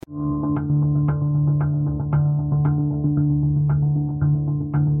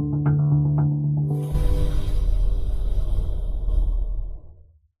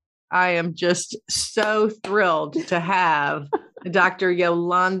I am just so thrilled to have Dr.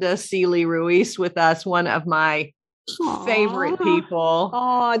 Yolanda Seeley Ruiz with us, one of my favorite people.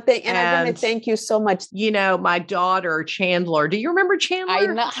 Oh, and I want to thank you so much. My daughter, Chandler. Do you remember Chandler? I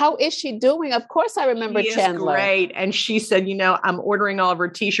know. How is she doing? Of course, I remember Chandler. Great. And she said, I'm ordering all of her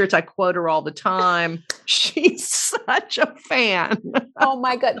t-shirts. I quote her all the time. She's such a fan. Oh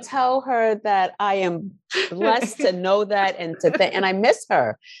my God. Tell her that I am blessed to know that and and I miss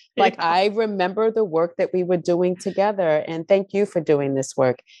her. I remember the work that we were doing together, and thank you for doing this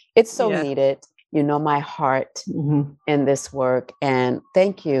work. It's so needed. You know my heart in this work, and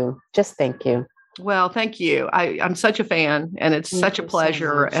thank you. Just thank you. Well, thank you. I'm such a fan, and it's such a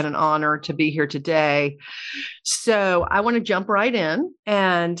pleasure and an honor to be here today. So I want to jump right in,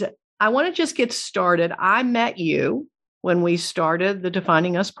 and I want to just get started. I met you when we started the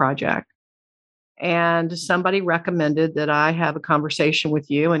Defining Us project, and somebody recommended that I have a conversation with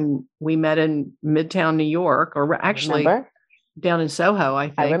you, and we met in Midtown New York, or actually down in Soho, I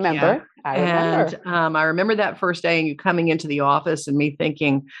think. I remember. And I remember that first day and you coming into the office and me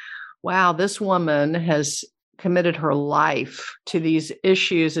thinking, wow, this woman has committed her life to these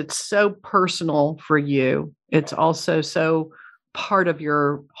issues. It's so personal for you. It's also so part of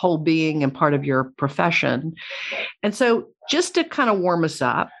your whole being and part of your profession. And so just to kind of warm us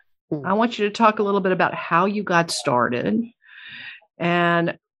up, I want you to talk a little bit about how you got started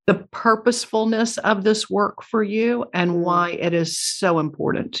and the purposefulness of this work for you and why it is so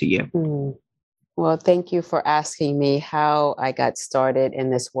important to you. Well, thank you for asking me how I got started in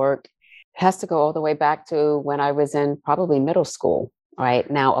this work. It has to go all the way back to when I was in probably middle school, right?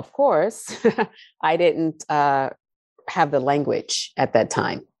 Now, of course, I didn't have the language at that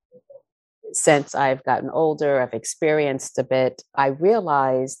time. Since I've gotten older, I've experienced a bit, I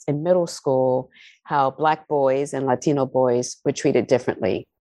realized in middle school how Black boys and Latino boys were treated differently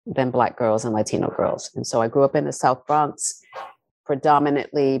than Black girls and Latino girls. And so I grew up in the South Bronx,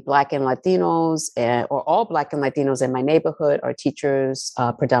 predominantly Black and Latinos, or all Black and Latinos in my neighborhood are teachers,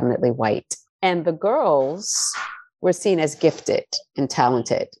 predominantly white. And the girls were seen as gifted and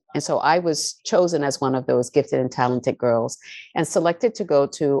talented. And so I was chosen as one of those gifted and talented girls and selected to go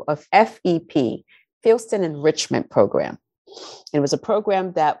to a FEP, Fieldston Enrichment Program. It was a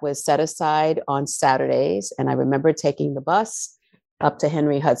program that was set aside on Saturdays. And I remember taking the bus up to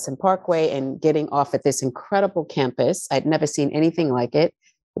Henry Hudson Parkway and getting off at this incredible campus. I'd never seen anything like it.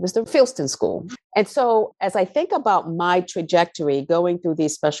 It was the Fieldston School. And so as I think about my trajectory going through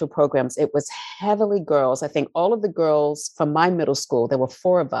these special programs, it was heavily girls. I think all of the girls from my middle school, there were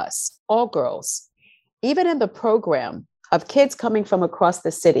 4 of us, all girls. Even in the program of kids coming from across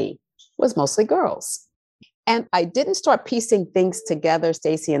the city was mostly girls. And I didn't start piecing things together,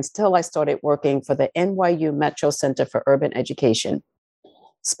 Stacey, until I started working for the NYU Metro Center for Urban Education,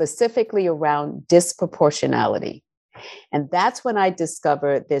 specifically around disproportionality. And that's when I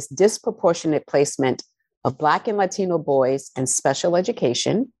discovered this disproportionate placement of Black and Latino boys in special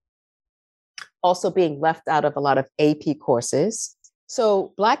education, also being left out of a lot of AP courses.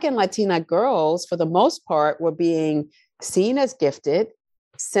 So Black and Latina girls, for the most part, were being seen as gifted,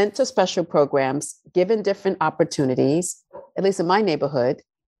 sent to special programs, given different opportunities, at least in my neighborhood,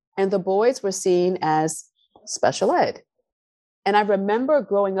 and the boys were seen as special ed. And I remember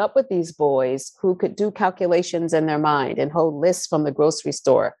growing up with these boys who could do calculations in their mind and hold lists from the grocery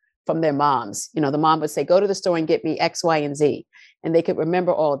store from their moms. You know, the mom would say, go to the store and get me X, Y, and Z. And they could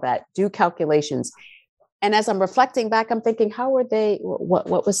remember all of that, do calculations. And as I'm reflecting back, I'm thinking, how were they, what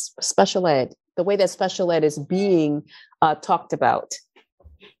was special ed? The way that special ed is being talked about.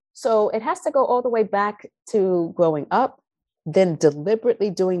 So it has to go all the way back to growing up, then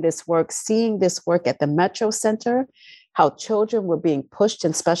deliberately doing this work, seeing this work at the Metro Center, how children were being pushed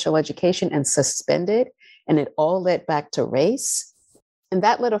in special education and suspended, and it all led back to race. And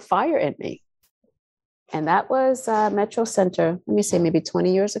that lit a fire in me. And that was Metro Center, let me say maybe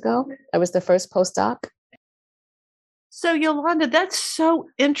 20 years ago. I was the first postdoc. So Yolanda, that's so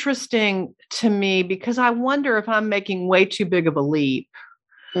interesting to me because I wonder if I'm making way too big of a leap.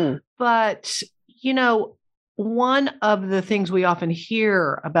 But, you know, one of the things we often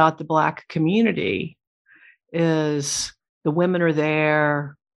hear about the Black community is the women are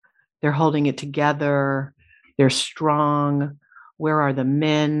there, they're holding it together, they're strong. Where are the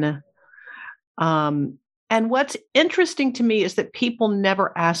men? And what's interesting to me is that people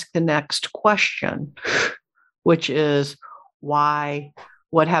never ask the next question, which is why,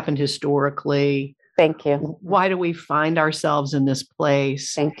 what happened historically? Thank you. Why do we find ourselves in this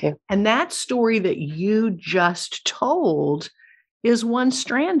place? Thank you. And that story that you just told is one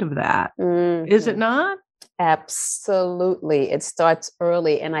strand of that. Mm-hmm. Is it not? Absolutely. It starts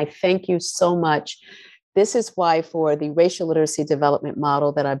early. And I thank you so much. This is why, for the racial literacy development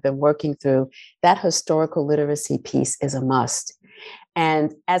model that I've been working through, that historical literacy piece is a must.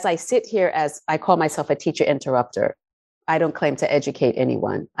 And as I sit here, as I call myself a teacher interrupter, I don't claim to educate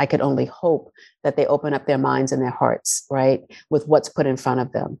anyone. I could only hope that they open up their minds and their hearts, right, with what's put in front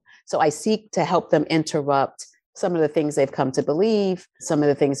of them. So I seek to help them interrupt some of the things they've come to believe, some of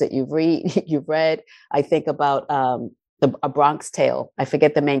the things that you've read. I think about A Bronx Tale. I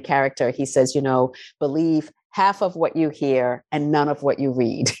forget the main character. He says, believe half of what you hear and none of what you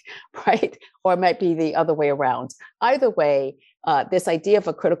read, right? Or it might be the other way around. Either way, this idea of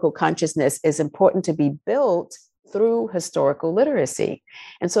a critical consciousness is important to be built through historical literacy.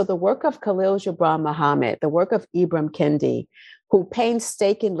 And so the work of Khalil Gibran Muhammad, the work of Ibram Kendi, who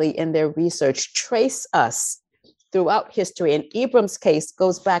painstakingly in their research trace us throughout history, and Ibram's case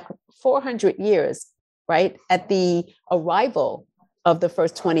goes back 400 years, right, at the arrival of the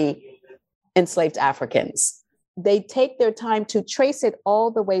first 20 enslaved Africans. They take their time to trace it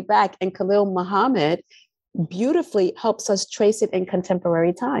all the way back, and Khalil Muhammad beautifully helps us trace it in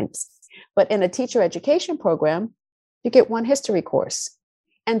contemporary times. But in a teacher education program, you get one history course.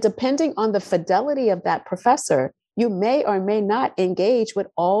 And depending on the fidelity of that professor, you may or may not engage with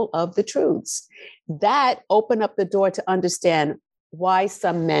all of the truths. That open up the door to understand why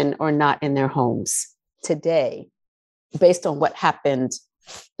some men are not in their homes today, based on what happened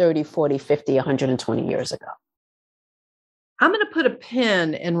 30, 40, 50, 120 years ago. I'm going to put a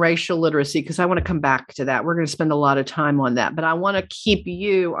pin in racial literacy because I want to come back to that. We're going to spend a lot of time on that, but I want to keep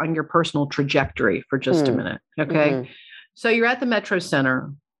you on your personal trajectory for just a minute. Okay. Mm-hmm. So you're at the Metro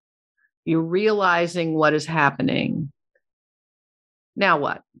Center. You're realizing what is happening. Now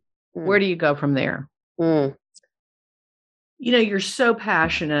what? Where do you go from there? You're so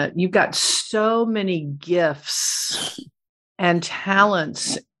passionate. You've got so many gifts and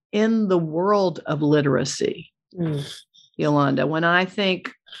talents in the world of literacy. Yolanda, when I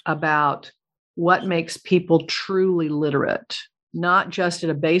think about what makes people truly literate, not just at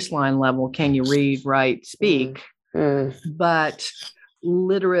a baseline level, can you read, write, speak, but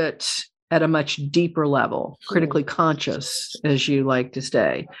literate at a much deeper level, critically conscious, as you like to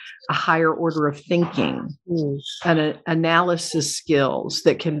say, a higher order of thinking, and analysis skills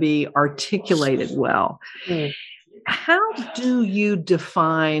that can be articulated well. How do you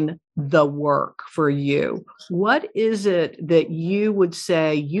define the work for you? What is it that you would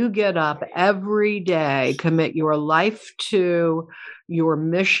say you get up every day, commit your life to, your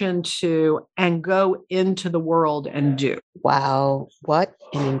mission to, and go into the world and do? Wow, what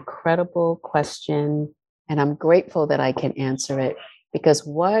an incredible question. And I'm grateful that I can answer it, because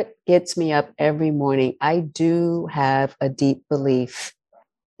what gets me up every morning, I do have a deep belief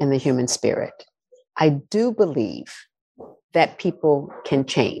in the human spirit. I do believe that people can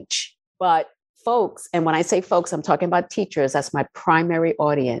change. But folks, and when I say folks, I'm talking about teachers, that's my primary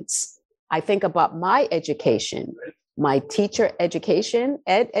audience. I think about my education, my teacher education,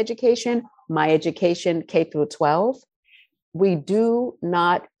 education, my education K through 12. We do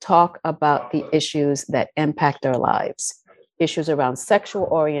not talk about the issues that impact our lives. Issues around sexual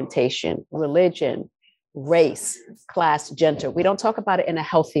orientation, religion, race, class, gender. We don't talk about it in a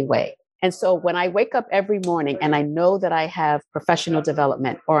healthy way. And so when I wake up every morning and I know that I have professional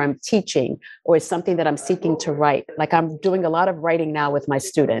development, or I'm teaching, or it's something that I'm seeking to write, like I'm doing a lot of writing now with my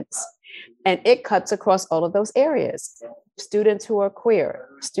students, and it cuts across all of those areas. Students who are queer,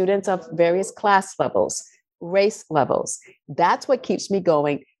 students of various class levels, race levels. That's what keeps me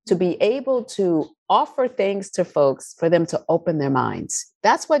going, to be able to offer things to folks for them to open their minds.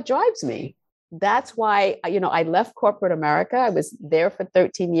 That's what drives me. That's why, I left corporate America. I was there for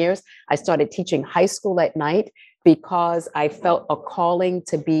 13 years. I started teaching high school at night because I felt a calling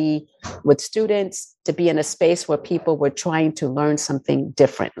to be with students, to be in a space where people were trying to learn something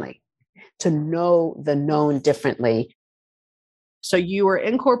differently, to know the known differently. So you were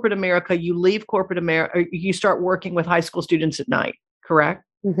in corporate America, you leave corporate America, you start working with high school students at night, correct?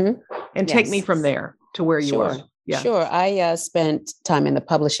 Mm-hmm. And take me from there to where you were. Yeah. Sure. I spent time in the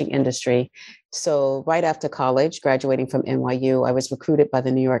publishing industry. So right after college, graduating from NYU, I was recruited by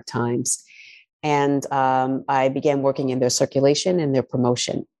the New York Times. And I began working in their circulation and their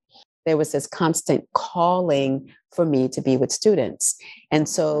promotion. There was this constant calling for me to be with students. And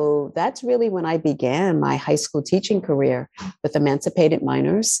so that's really when I began my high school teaching career with emancipated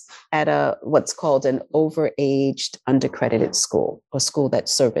minors at what's called an overaged, undercredited school, or school that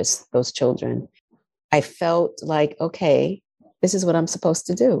serviced those children. I felt like, okay, this is what I'm supposed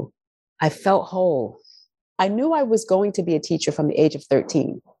to do. I felt whole. I knew I was going to be a teacher from the age of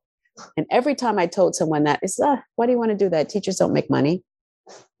 13. And every time I told someone that, it's, why do you want to do that? Teachers don't make money.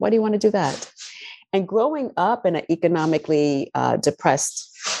 Why do you want to do that? And growing up in an economically depressed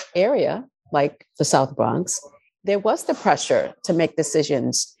area like the South Bronx, there was the pressure to make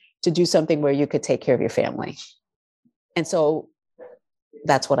decisions to do something where you could take care of your family. And so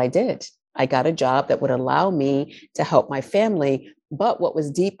that's what I did. I got a job that would allow me to help my family. But what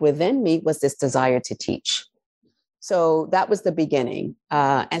was deep within me was this desire to teach. So that was the beginning.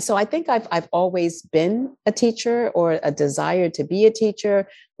 And so I think I've always been a teacher, or a desire to be a teacher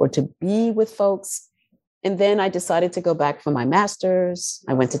or to be with folks. And then I decided to go back for my master's.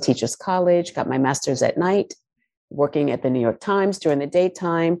 I went to Teachers College, got my master's at night, working at the New York Times during the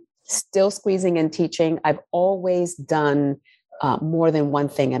daytime, still squeezing in teaching. I've always done more than one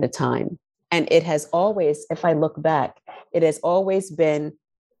thing at a time. And it has always, if I look back, it has always been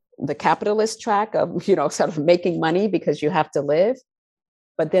the capitalist track of, sort of making money because you have to live,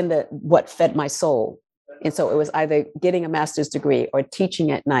 but then what fed my soul. And so it was either getting a master's degree or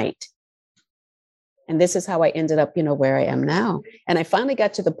teaching at night. And this is how I ended up, where I am now. And I finally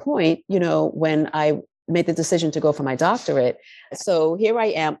got to the point, when I made the decision to go for my doctorate. So here I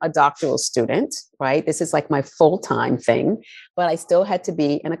am, a doctoral student, right? This is like my full-time thing, but I still had to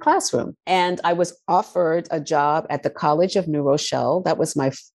be in a classroom. And I was offered a job at the College of New Rochelle. That was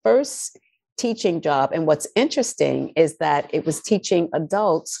my first teaching job. And what's interesting is that it was teaching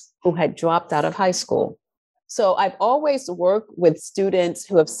adults who had dropped out of high school. So I've always worked with students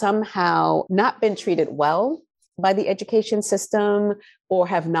who have somehow not been treated well by the education system or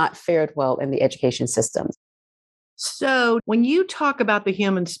have not fared well in the education system. So when you talk about the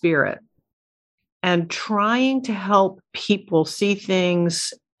human spirit and trying to help people see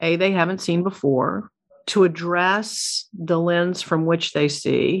things, they haven't seen before, to address the lens from which they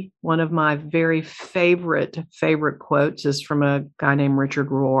see, one of my very favorite quotes is from a guy named Richard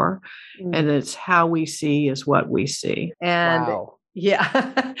Rohr, and it's how we see is what we see. And wow.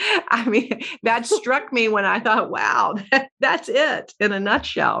 Yeah, I mean, that struck me when I thought, wow, that's it in a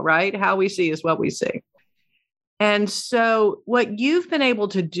nutshell, right? How we see is what we see. And so what you've been able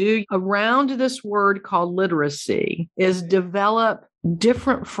to do around this word called literacy is develop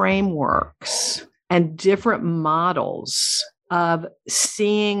different frameworks and different models of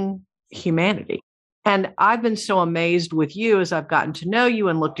seeing humanity. And I've been so amazed with you as I've gotten to know you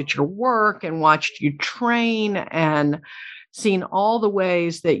and looked at your work and watched you train and seen all the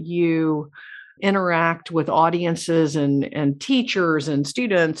ways that you interact with audiences and teachers and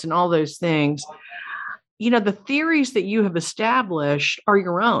students and all those things. The theories that you have established are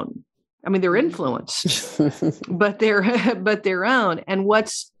your own. I mean, they're influenced, but they're their own. And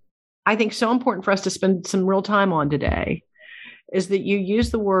what's, I think, so important for us to spend some real time on today is that you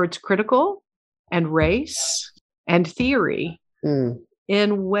use the words critical and race and theory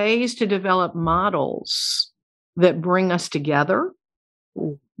in ways to develop models that bring us together,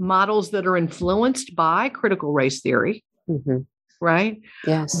 models that are influenced by critical race theory, right?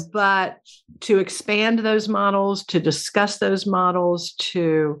 Yes. But to expand those models, to discuss those models,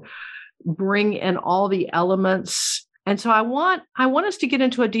 to bring in all the elements. And so I want us to get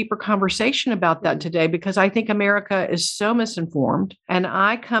into a deeper conversation about that today, because I think America is so misinformed. And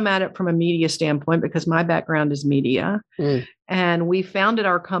I come at it from a media standpoint because my background is media. And we founded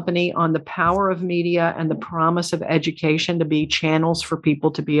our company on the power of media and the promise of education to be channels for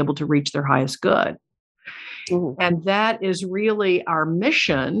people to be able to reach their highest good. And that is really our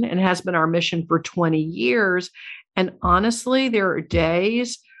mission and has been our mission for 20 years. And honestly, there are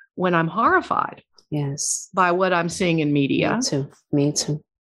days when I'm horrified. Yes. By what I'm seeing in media. Me too.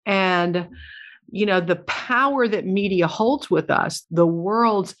 And, the power that media holds with us, the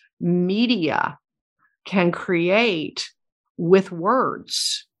world's media can create with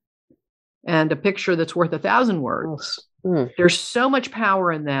words and a picture that's worth 1,000 words. There's so much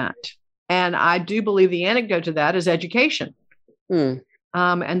power in that. And I do believe the antidote to that is education. And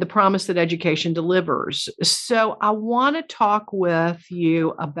the promise that education delivers. So I want to talk with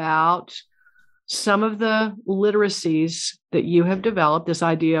you about some of the literacies that you have developed, this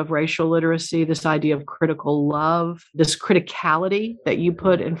idea of racial literacy, this idea of critical love, this criticality that you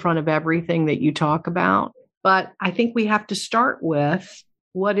put in front of everything that you talk about. But I think we have to start with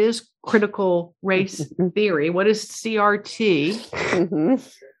what is critical race theory? What is CRT?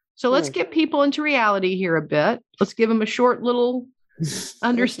 So let's get people into reality here a bit. Let's give them a short little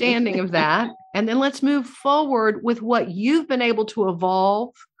understanding of that. And then let's move forward with what you've been able to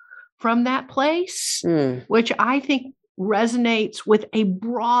evolve from that place, which I think resonates with a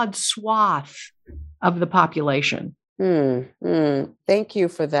broad swath of the population. Thank you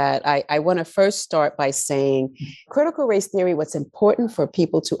for that. I want to first start by saying critical race theory, what's important for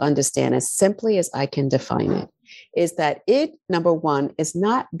people to understand as simply as I can define it, is that it, number one, is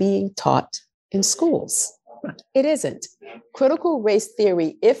not being taught in schools. It isn't. Critical race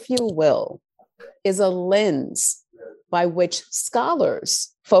theory, if you will, is a lens by which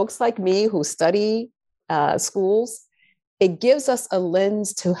scholars, folks like me who study schools, it gives us a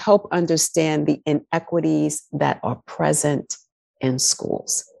lens to help understand the inequities that are present in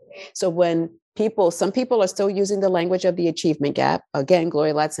schools. So when some people are still using the language of the achievement gap. Again,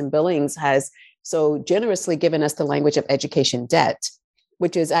 Gloria Ladson-Billings has so generously given us the language of education debt,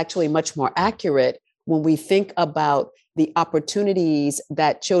 which is actually much more accurate when we think about the opportunities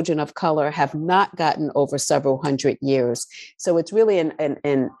that children of color have not gotten over several hundred years. So it's really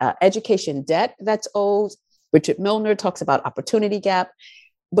an education debt that's owed. Richard Milner talks about opportunity gap,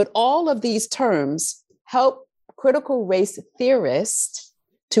 but all of these terms help critical race theorists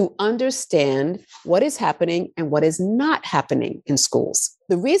to understand what is happening and what is not happening in schools.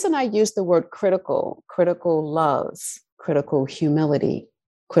 The reason I use the word critical love, critical humility,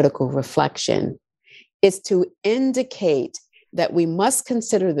 critical reflection, is to indicate that we must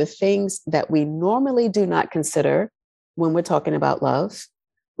consider the things that we normally do not consider when we're talking about love,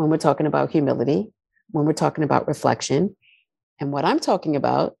 when we're talking about humility, when we're talking about reflection. And what I'm talking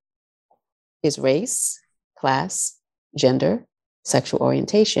about is race, class, gender, sexual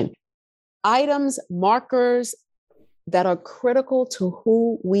orientation. Items, markers that are critical to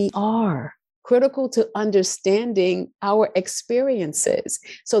who we are, critical to understanding our experiences.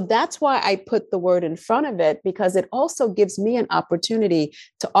 So that's why I put the word in front of it, because it also gives me an opportunity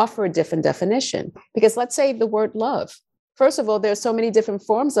to offer a different definition. Because let's say the word love. First of all, there's so many different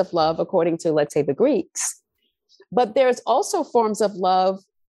forms of love, according to, let's say, the Greeks. But there's also forms of love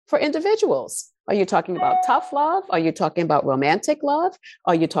for individuals. Are you talking about tough love? Are you talking about romantic love?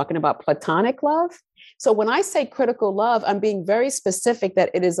 Are you talking about platonic love? So when I say critical love, I'm being very specific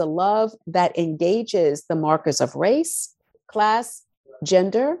that it is a love that engages the markers of race, class,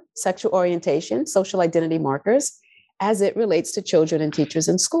 gender, sexual orientation, social identity markers, as it relates to children and teachers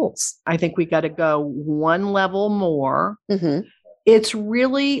in schools. I think we got to go one level more. Mm-hmm. It's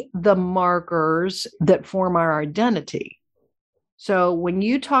really the markers that form our identity. So when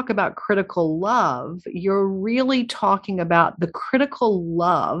you talk about critical love, you're really talking about the critical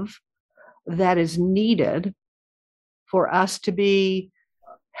love that is needed for us to be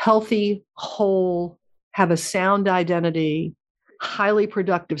healthy, whole, have a sound identity, highly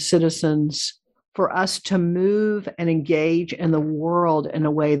productive citizens, for us to move and engage in the world in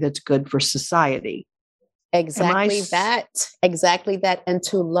a way that's good for society. Exactly that. And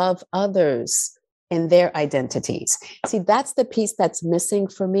to love others in their identities. See, that's the piece that's missing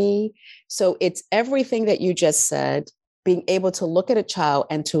for me. So it's everything that you just said, being able to look at a child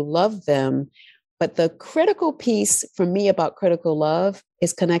and to love them. But the critical piece for me about critical love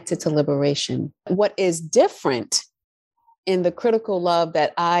is connected to liberation. What is different in the critical love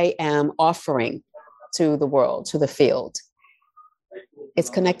that I am offering to the world, to the field, it's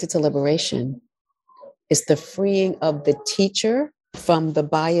connected to liberation. It's the freeing of the teacher from the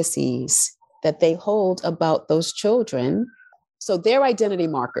biases that they hold about those children. So their identity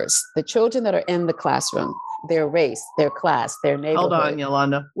markers, the children that are in the classroom, their race, their class, their neighborhood. Hold on,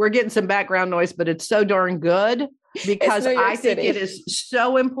 Yolanda. We're getting some background noise, but it's so darn good because I think it is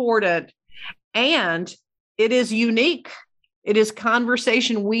so important and it is unique. It is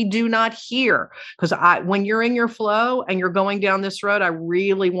conversation we do not hear, because when you're in your flow and you're going down this road, I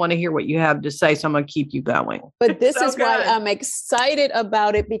really want to hear what you have to say. So I'm going to keep you going. But this is why I'm excited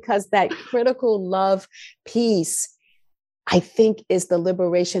about it, because that critical love piece, I think, is the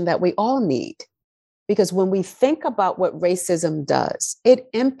liberation that we all need. Because when we think about what racism does, it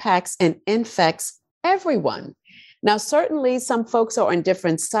impacts and infects everyone. Now, certainly some folks are on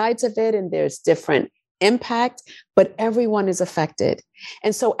different sides of it and there's different impact, but everyone is affected.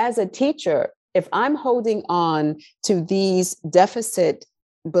 And so as a teacher, if I'm holding on to these deficit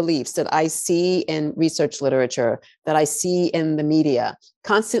beliefs that I see in research literature, that I see in the media,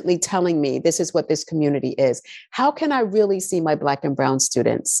 constantly telling me this is what this community is, how can I really see my Black and Brown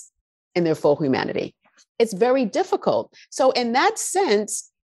students in their full humanity? It's very difficult. So in that sense,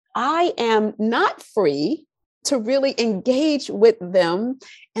 I am not free to really engage with them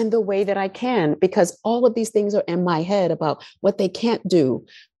in the way that I can, because all of these things are in my head about what they can't do,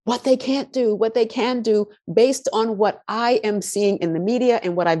 what they can't do, what they can do based on what I am seeing in the media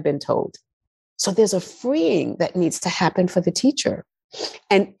and what I've been told. So there's a freeing that needs to happen for the teacher.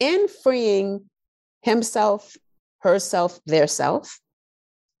 And in freeing himself, herself, their self,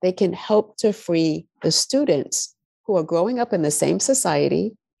 they can help to free the students who are growing up in the same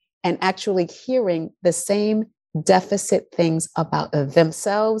society and actually hearing the same deficit things about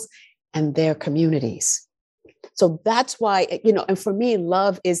themselves and their communities. So that's why, and for me,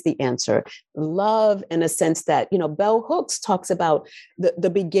 love is the answer. Love in a sense that, Bell Hooks talks about the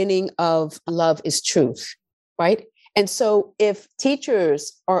beginning of love is truth, right? And so if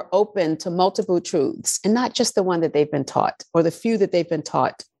teachers are open to multiple truths and not just the one that they've been taught or the few that they've been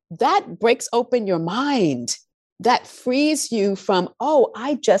taught, that breaks open your mind. That frees you from, oh,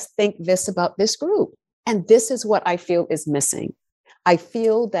 I just think this about this group. And this is what I feel is missing. I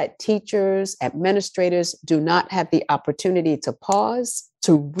feel that teachers, administrators do not have the opportunity to pause,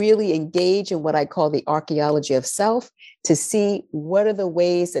 to really engage in what I call the archaeology of self, to see what are the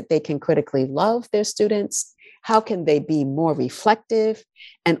ways that they can critically love their students. How can they be more reflective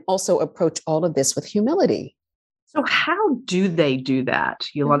and also approach all of this with humility? So how do they do that,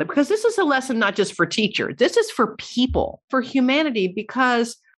 Yolanda? Because this is a lesson not just for teachers, this is for people, for humanity,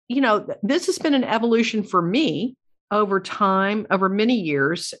 because, this has been an evolution for me over time, over many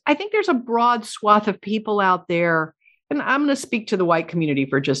years. I think there's a broad swath of people out there, and I'm going to speak to the white community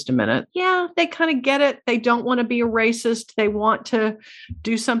for just a minute. Yeah, they kind of get it. They don't want to be a racist. They want to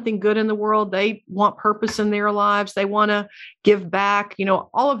do something good in the world. They want purpose in their lives. They want to give back,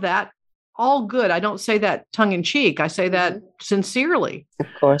 all of that. All good. I don't say that tongue in cheek. I say that sincerely. Of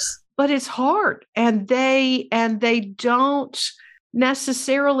course. But it's hard. And they don't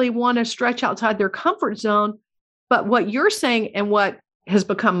necessarily want to stretch outside their comfort zone. But what you're saying and what has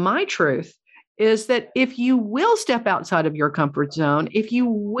become my truth is that if you will step outside of your comfort zone, if you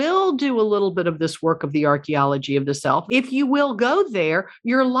will do a little bit of this work of the archaeology of the self, if you will go there,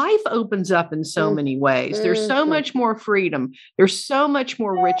 your life opens up in so many ways. There's so much more freedom. There's so much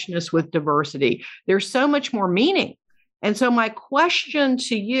more richness with diversity. There's so much more meaning. And so my question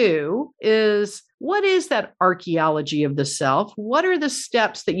to you is, what is that archaeology of the self? What are the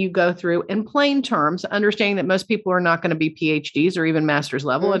steps that you go through in plain terms, understanding that most people are not going to be PhDs or even master's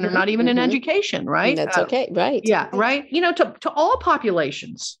level, and they're not even in education, right? That's okay. Right. Yeah. Right. To all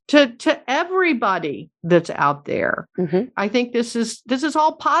populations, to everybody that's out there. I think this is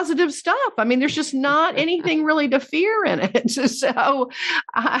all positive stuff. I mean, there's just not anything really to fear in it. So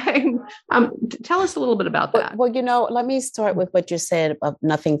tell us a little bit about that. Well, let me start with what you said of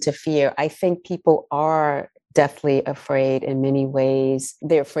nothing to fear. I think people are deathly afraid in many ways.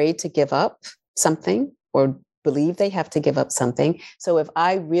 They're afraid to give up something or believe they have to give up something. So if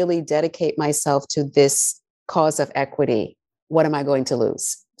I really dedicate myself to this cause of equity, what am I going to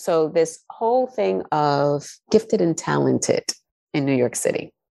lose? So this whole thing of gifted and talented in New York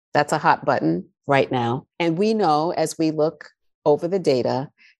City, that's a hot button right now. And we know as we look over the data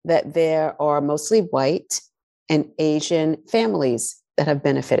that there are mostly white and Asian families that have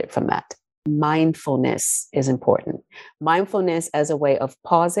benefited from that. Mindfulness is important. Mindfulness as a way of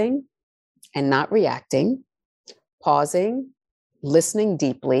pausing and not reacting, pausing, listening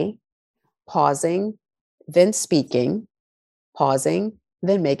deeply, pausing, then speaking, pausing,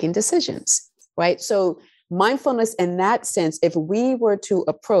 then making decisions, right? So mindfulness in that sense, if we were to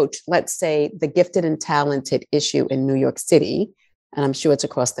approach, let's say, the gifted and talented issue in New York City, and I'm sure it's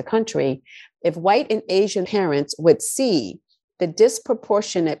across the country, if white and Asian parents would see the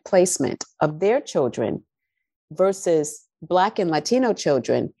disproportionate placement of their children versus Black and Latino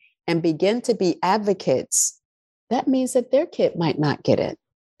children and begin to be advocates, that means that their kid might not get it.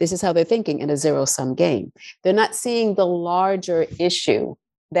 This is how they're thinking in a zero-sum game. They're not seeing the larger issue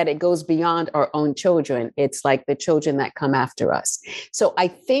that it goes beyond our own children. It's like the children that come after us. So I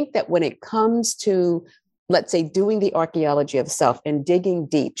think that when it comes to, let's say, doing the archaeology of self and digging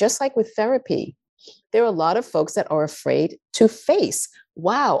deep, just like with therapy, there are a lot of folks that are afraid to face,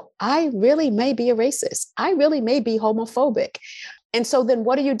 wow, I really may be a racist. I really may be homophobic. And so then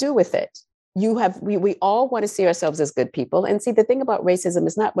what do you do with it? We all want to see ourselves as good people. And see, the thing about racism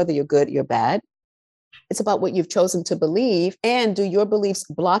is not whether you're good, you're bad. It's about what you've chosen to believe. And do your beliefs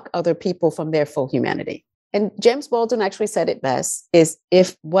block other people from their full humanity? And James Baldwin actually said it best, is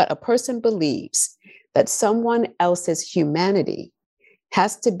if what a person believes that someone else's humanity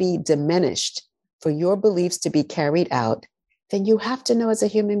has to be diminished for your beliefs to be carried out, then you have to know as a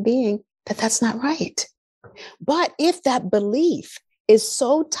human being that that's not right. But if that belief is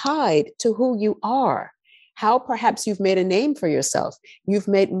so tied to who you are, how perhaps you've made a name for yourself, you've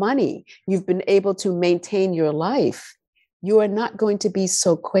made money, you've been able to maintain your life, you are not going to be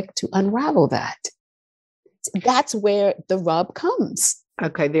so quick to unravel that. That's where the rub comes.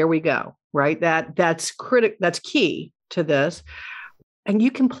 Okay, there we go. Right. That's key to this. And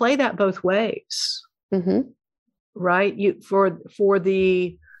you can play that both ways, right? For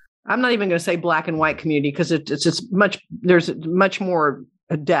the I'm not even going to say black and white community because there's much more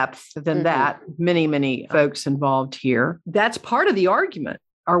depth than that. Many folks involved here. That's part of the argument.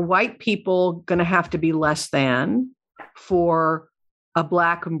 Are white people going to have to be less than for a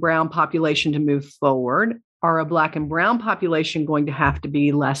black and brown population to move forward? Are a black and brown population going to have to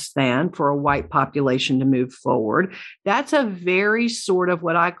be less than for a white population to move forward? That's a very sort of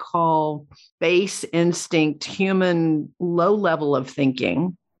what I call base instinct, human low level of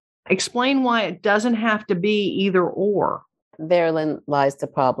thinking. Explain why it doesn't have to be either or. Therein lies the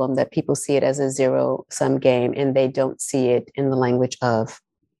problem, that people see it as a zero-sum game and they don't see it in the language of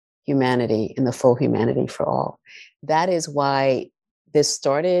humanity, in the full humanity for all. That is why this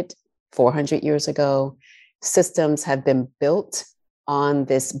started 400 years ago. Systems have been built on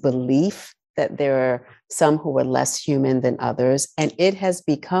this belief that there are some who are less human than others, and it has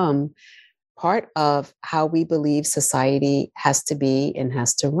become part of how we believe society has to be and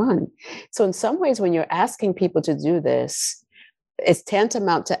has to run. So in some ways, when you're asking people to do this, it's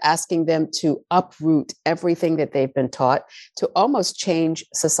tantamount to asking them to uproot everything that they've been taught, to almost change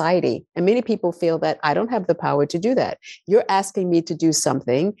society. And many people feel that I don't have the power to do that. You're asking me to do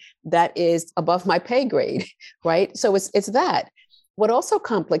something that is above my pay grade, right? So it's that. What also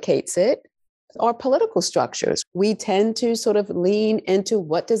complicates it are political structures. We tend to sort of lean into,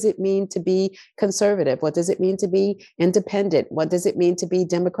 what does it mean to be conservative? What does it mean to be independent? What does it mean to be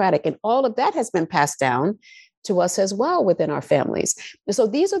democratic? And all of that has been passed down to us as well within our families. And so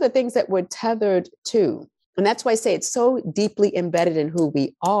these are the things that we're tethered to. And that's why I say it's so deeply embedded in who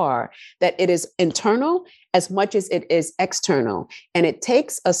we are, that it is internal as much as it is external. And it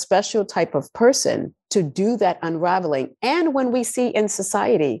takes a special type of person to do that unraveling. And when we see in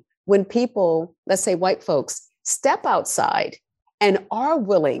society, when people, let's say white folks, step outside and are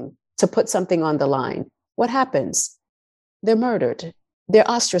willing to put something on the line, what happens? They're murdered. They're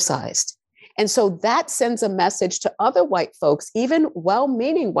ostracized. And so that sends a message to other white folks, even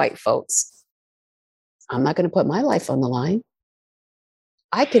well-meaning white folks. I'm not going to put my life on the line.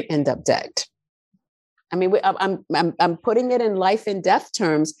 I can end up dead. I mean, I'm putting it in life and death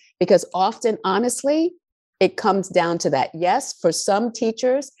terms because often, honestly, it comes down to that. Yes, for some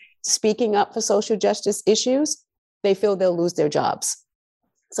teachers speaking up for social justice issues, they feel they'll lose their jobs.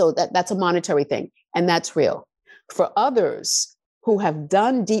 So that's a monetary thing, and that's real. For others who have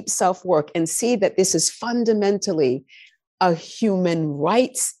done deep self-work and see that this is fundamentally a human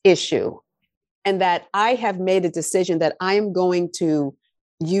rights issue, and that I have made a decision that I am going to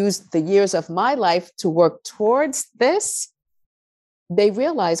use the years of my life to work towards this, they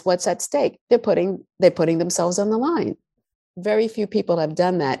realize what's at stake. They're putting themselves on the line. Very few people have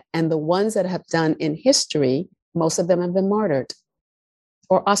done that. And the ones that have done in history, most of them have been martyred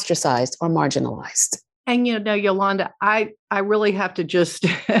or ostracized or marginalized. And, Yolanda, I really have to just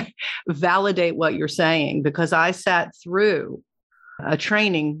validate what you're saying, because I sat through a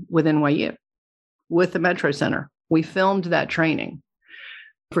training with NYU, with the Metro Center. We filmed that training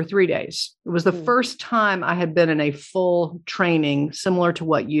for 3 days. It was the first time I had been in a full training similar to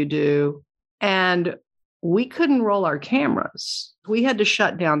what you do. And we couldn't roll our cameras. We had to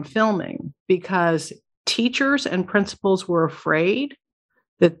shut down filming because teachers and principals were afraid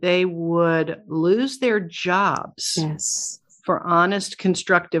that they would lose their jobs. Yes. For honest,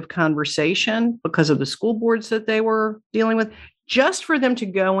 constructive conversation because of the school boards that they were dealing with, just for them to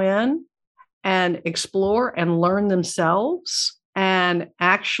go in and explore and learn themselves and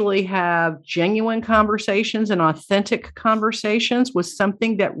actually have genuine conversations and authentic conversations was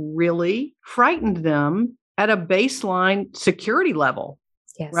something that really frightened them at a baseline security level.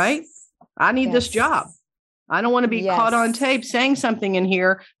 Yes. Right? I need this job. I don't want to be caught on tape saying something in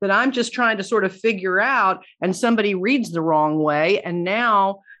here that I'm just trying to sort of figure out, and somebody reads the wrong way. And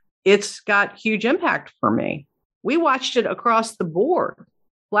now it's got huge impact for me. We watched it across the board,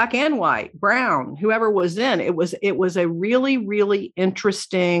 black and white, brown, whoever was in. It was a really, really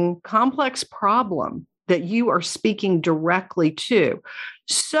interesting, complex problem that you are speaking directly to.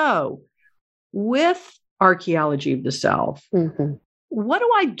 So with archaeology of the self, what do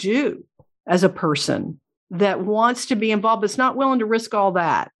I do as a person that wants to be involved, but is not willing to risk all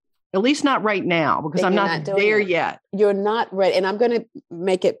that? At least not right now, because I'm not there yet. You're not ready. And I'm going to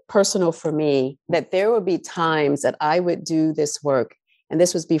make it personal for me that there would be times that I would do this work, and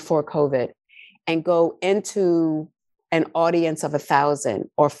this was before COVID, and go into an audience of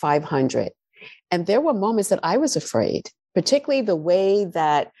 1,000 or 500. And there were moments that I was afraid, particularly the way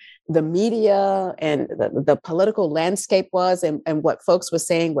that the media and the political landscape was, and what folks were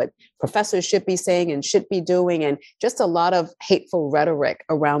saying, what professors should be saying and should be doing, and just a lot of hateful rhetoric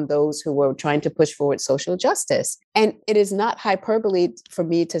around those who were trying to push forward social justice. And it is not hyperbole for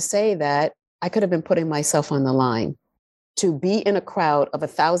me to say that I could have been putting myself on the line to be in a crowd of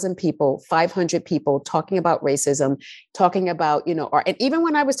 1,000 people, 500 people talking about racism, talking about, or, and even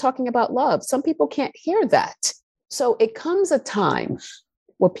when I was talking about love, some people can't hear that. So it comes a time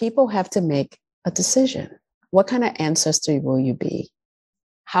where people have to make a decision. What kind of ancestor will you be?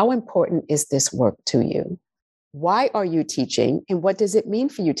 How important is this work to you? Why are you teaching? And what does it mean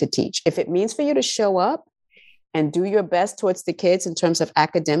for you to teach? If it means for you to show up and do your best towards the kids in terms of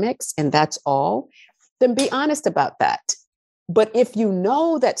academics, and that's all, then be honest about that. But if you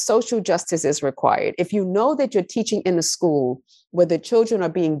know that social justice is required, if you know that you're teaching in a school where the children are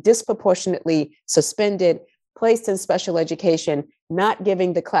being disproportionately suspended, placed in special education, not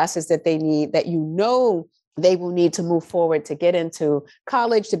giving the classes that they need, that they will need to move forward to get into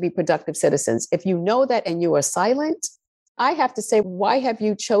college, to be productive citizens. If you know that and you are silent, I have to say, why have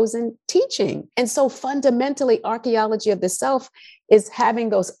you chosen teaching? And so fundamentally, archaeology of the self is having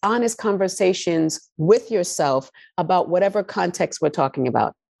those honest conversations with yourself about whatever context we're talking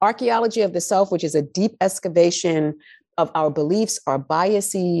about. Archaeology of the self, which is a deep excavation of our beliefs, our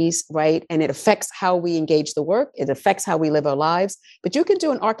biases, right? And it affects how we engage the work. It affects how we live our lives. But you can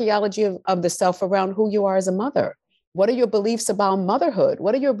do an archaeology of the self around who you are as a mother. What are your beliefs about motherhood?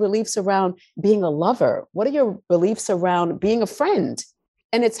 What are your beliefs around being a lover? What are your beliefs around being a friend?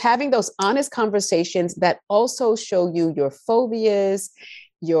 And it's having those honest conversations that also show you your phobias,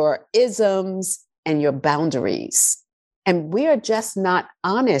 your isms, and your boundaries. And we are just not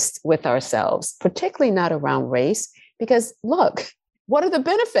honest with ourselves, particularly not around race, because look, what are the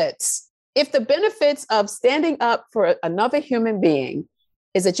benefits? If the benefits of standing up for another human being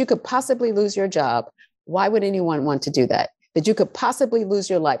is that you could possibly lose your job, why would anyone want to do that? That you could possibly lose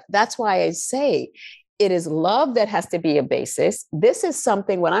your life. That's why I say it is love that has to be a basis. This is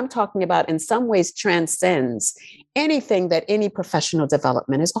something, what I'm talking about, in some ways transcends anything that any professional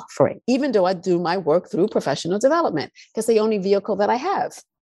development is offering, even though I do my work through professional development, because the only vehicle that I have.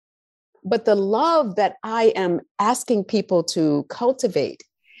 But the love that I am asking people to cultivate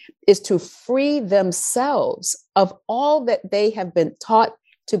is to free themselves of all that they have been taught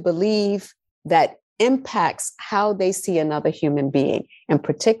to believe that impacts how they see another human being, and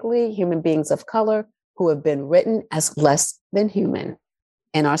particularly human beings of color who have been written as less than human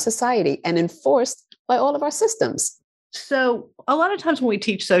in our society and enforced by all of our systems. So a lot of times when we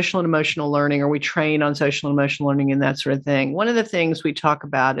teach social and emotional learning, or we train on social and emotional learning and that sort of thing, one of the things we talk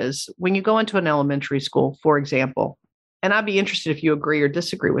about is when you go into an elementary school, for example, and I'd be interested if you agree or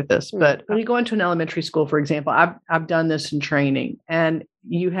disagree with this, but when you go into an elementary school, for example, I've done this in training, and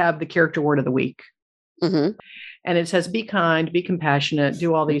you have the character word of the week. Mm-hmm. And it says, be kind, be compassionate,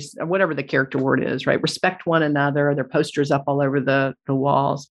 do all these, whatever the character word is, right? Respect one another. There are posters up all over the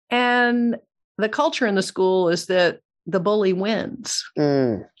walls. And the culture in the school is that the bully wins.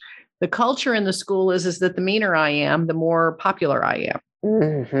 Mm. The culture in the school is that the meaner I am, the more popular I am.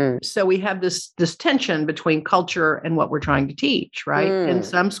 Mm-hmm. So we have this tension between culture and what we're trying to teach, right? In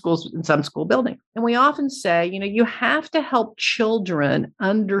some schools, in some school buildings. And we often say, you have to help children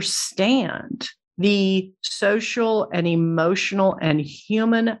understand the social and emotional and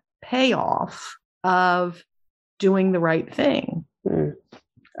human payoff of doing the right thing,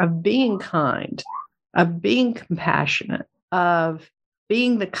 of being kind, of being compassionate, of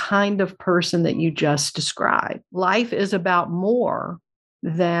being the kind of person that you just described. Life is about more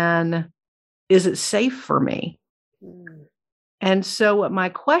than, is it safe for me? And so what my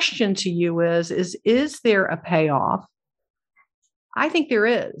question to you is there a payoff? I think there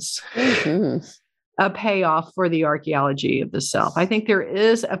is. Mm-hmm. A payoff for the archaeology of the self. I think there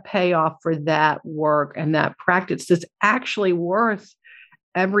is a payoff for that work and that practice that's actually worth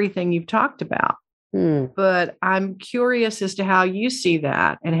everything you've talked about. But I'm curious as to how you see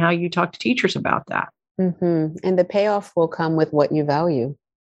that and how you talk to teachers about that. Mm-hmm. And the payoff will come with what you value,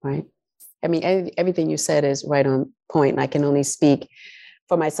 right? I mean, everything you said is right on point. And I can only speak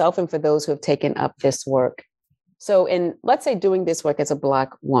for myself and for those who have taken up this work. So let's say doing this work as a Black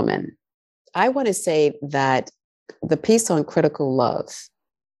woman, I want to say that the piece on critical love,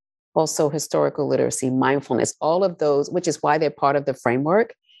 also historical literacy, mindfulness, all of those, which is why they're part of the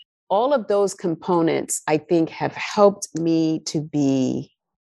framework, all of those components, I think, have helped me to be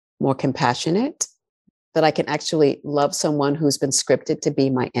more compassionate, that I can actually love someone who's been scripted to be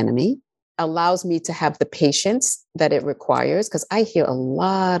my enemy. allows me to have the patience that it requires, because I hear a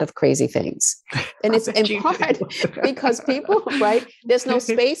lot of crazy things. And it's in part because people, right, there's no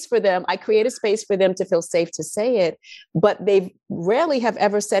space for them. I create a space for them to feel safe to say it, but they rarely have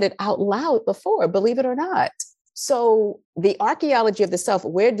ever said it out loud before, believe it or not. So the archaeology of the self,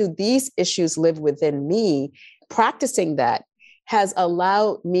 where do these issues live within me? Practicing that has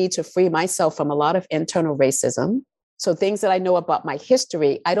allowed me to free myself from a lot of internal racism. So things that I know about my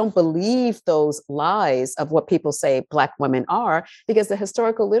history, I don't believe those lies of what people say Black women are, because the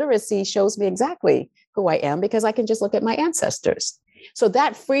historical literacy shows me exactly who I am, because I can just look at my ancestors. So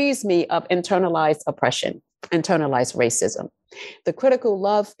that frees me of internalized oppression, internalized racism. The critical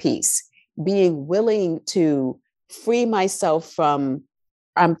love piece, being willing to free myself from,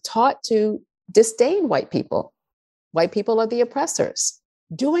 I'm taught to disdain white people. White people are the oppressors.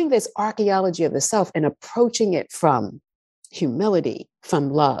 Doing this archaeology of the self and approaching it from humility, from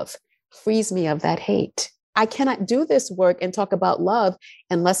love, frees me of that hate. I cannot do this work and talk about love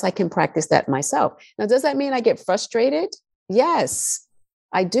unless I can practice that myself. Now, does that mean I get frustrated? Yes,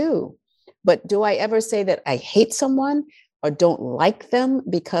 I do. But do I ever say that I hate someone or don't like them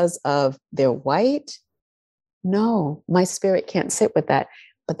because of they're white? No, my spirit can't sit with that,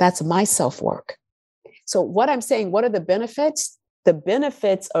 but that's my self-work. So what I'm saying, what are the benefits? The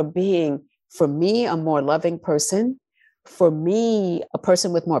benefits are being, for me, a more loving person, for me, a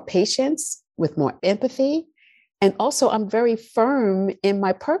person with more patience, with more empathy. And also, I'm very firm in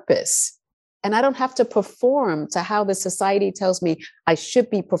my purpose. And I don't have to perform to how the society tells me I should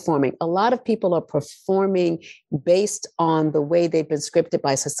be performing. A lot of people are performing based on the way they've been scripted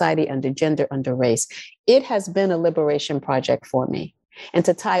by society, under gender, under race. It has been a liberation project for me. And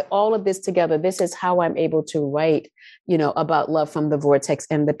to tie all of this together, this is how I'm able to write, about Love from the Vortex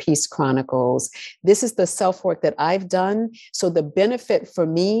and the Peace Chronicles. This is the self-work that I've done. So the benefit for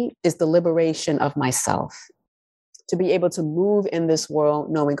me is the liberation of myself, to be able to move in this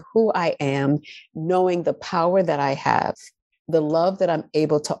world, knowing who I am, knowing the power that I have, the love that I'm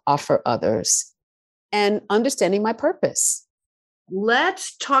able to offer others, and understanding my purpose.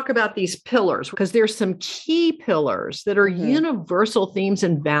 Let's talk about these pillars, because there's some key pillars that are universal themes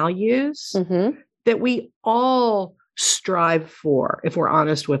and values that we all strive for, if we're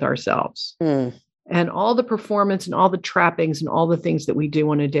honest with ourselves. And all the performance and all the trappings and all the things that we do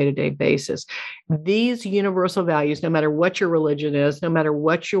on a day-to-day basis. These universal values, no matter what your religion is, no matter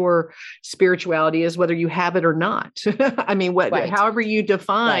what your spirituality is, whether you have it or not. I mean, however you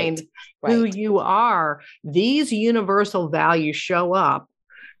define who you are, these universal values show up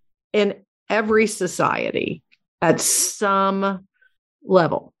in every society at some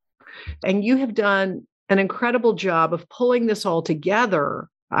level. And you have done an incredible job of pulling this all together,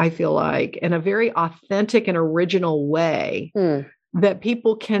 I feel like, in a very authentic and original way that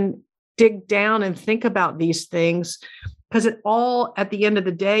people can dig down and think about these things, because it all, at the end of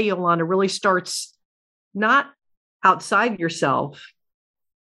the day, Yolanda, really starts not outside yourself,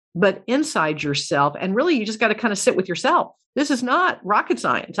 but inside yourself. And really, you just got to kind of sit with yourself. This is not rocket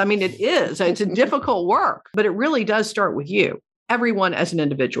science. I mean, it is. It's a difficult work, but it really does start with you. Everyone as an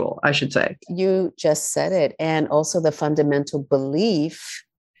individual, I should say. You just said it. And also the fundamental belief.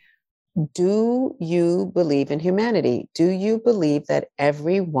 Do you believe in humanity? Do you believe that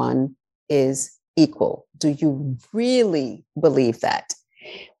everyone is equal? Do you really believe that?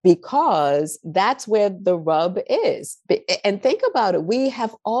 Because that's where the rub is. And think about it. We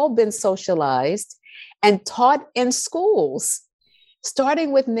have all been socialized and taught in schools,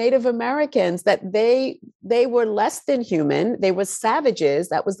 starting with Native Americans, that they were less than human. They were savages.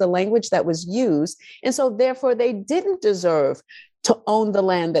 That was the language that was used. And so therefore they didn't deserve to own the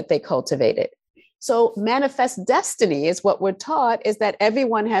land that they cultivated. So manifest destiny is what we're taught, is that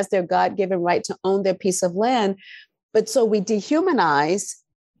everyone has their God-given right to own their piece of land. But so we dehumanize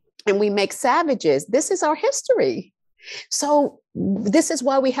and we make savages. This is our history. So this is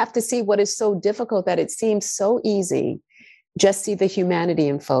why we have to see what is so difficult, that it seems so easy. Just see the humanity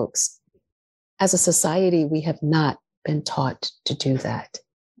in folks. As a society, we have not been taught to do that.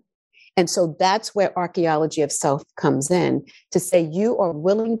 And so that's where archaeology of self comes in, to say you are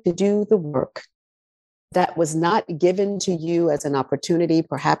willing to do the work that was not given to you as an opportunity,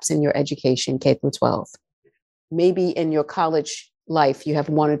 perhaps in your education, K through 12. Maybe in your college life, you have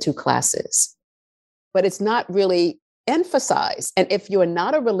 1 or 2 classes, but it's not really emphasized. And if you're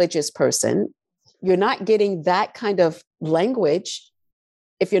not a religious person, you're not getting that kind of language.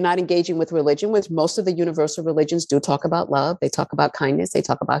 If you're not engaging with religion, which most of the universal religions do talk about love, they talk about kindness, they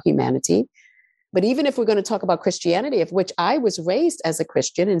talk about humanity. But even if we're going to talk about Christianity, of which I was raised as a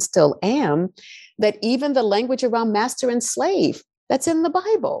Christian and still am, that even the language around master and slave, that's in the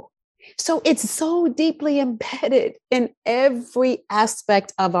Bible. So it's so deeply embedded in every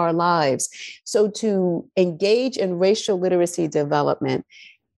aspect of our lives. So to engage in racial literacy development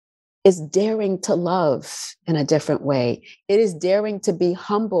is daring to love in a different way. It is daring to be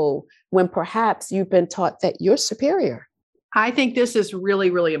humble when perhaps you've been taught that you're superior. I think this is really,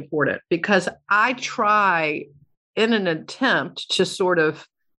 really important because I try in an attempt to sort of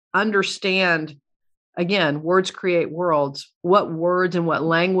understand, again, words create worlds, what words and what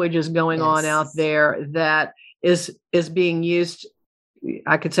language is going on out there that is being used,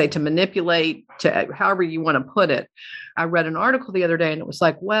 I could say, to manipulate, to however you want to put it. I read an article the other day and it was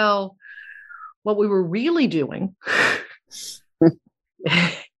like, well, what we were really doing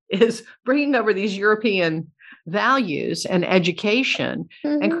is bringing over these European values and education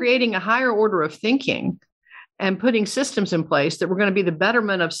and creating a higher order of thinking and putting systems in place that were going to be the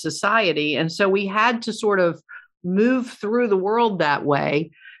betterment of society. And so we had to sort of move through the world that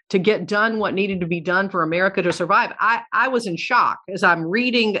way to get done what needed to be done for America to survive. I was in shock as I'm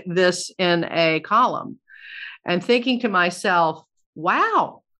reading this in a column and thinking to myself,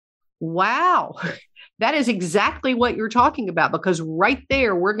 wow, that is exactly what you're talking about, because right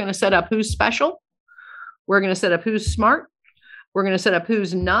there, we're going to set up who's special. We're going to set up who's smart. We're going to set up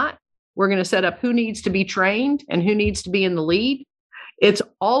who's not. We're going to set up who needs to be trained and who needs to be in the lead. It's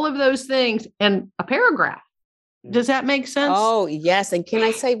all of those things in a paragraph. Does that make sense? Oh, yes. And can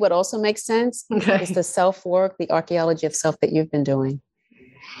I say what also makes sense? Okay. Is the self-work, the archaeology of self that you've been doing.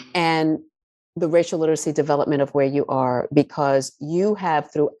 And the racial literacy development of where you are, because you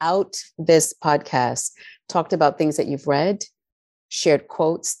have throughout this podcast talked about things that you've read, shared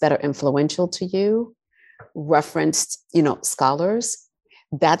quotes that are influential to you, referenced, scholars.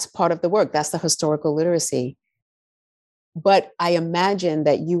 That's part of the work. That's the historical literacy. But I imagine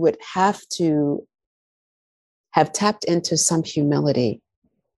that you would have to have tapped into some humility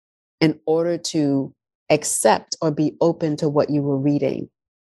in order to accept or be open to what you were reading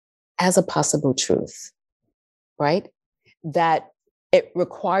as a possible truth, right? That it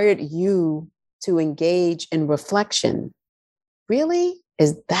required you to engage in reflection. Really?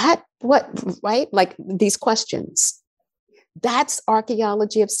 Is that what, right? Like these questions. That's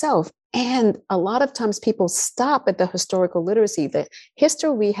archaeology of self. And a lot of times people stop at the historical literacy. The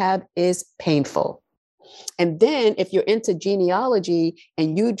history we have is painful. And then if you're into genealogy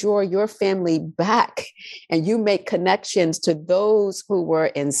and you draw your family back and you make connections to those who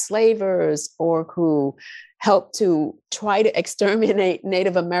were enslavers or who helped to try to exterminate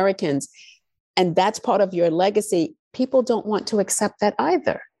Native Americans, and that's part of your legacy, people don't want to accept that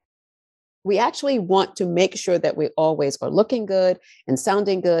either. We actually want to make sure that we always are looking good and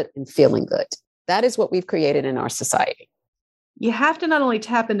sounding good and feeling good. That is what we've created in our society. You have to not only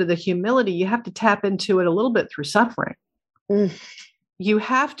tap into the humility, you have to tap into it a little bit through suffering. You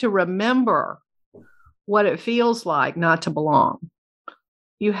have to remember what it feels like not to belong.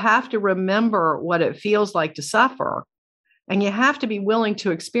 You have to remember what it feels like to suffer. And you have to be willing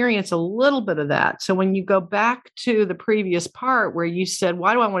to experience a little bit of that. So when you go back to the previous part where you said,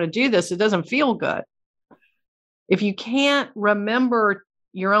 why do I want to do this? It doesn't feel good. If you can't remember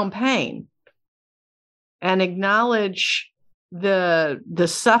your own pain and acknowledge the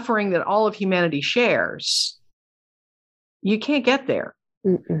suffering that all of humanity shares, you can't get there.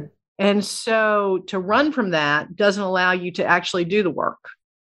 And so to run from that doesn't allow you to actually do the work.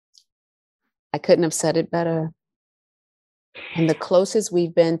 I couldn't have said it better. And the closest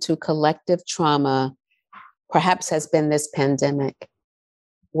we've been to collective trauma perhaps has been this pandemic,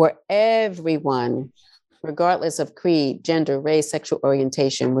 where everyone, regardless of creed, gender, race, sexual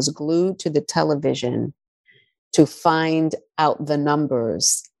orientation, was glued to the television to find out the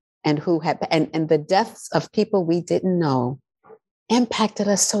numbers and who had, and the deaths of people we didn't know impacted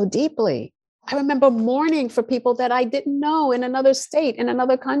us so deeply. I remember mourning for people that I didn't know in another state, in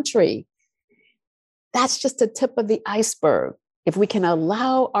another country. That's just the tip of the iceberg. If we can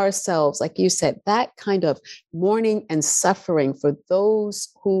allow ourselves, like you said, that kind of mourning and suffering for those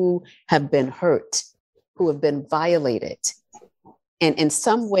who have been hurt, who have been violated, and in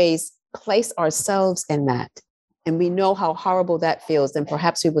some ways place ourselves in that, and we know how horrible that feels, then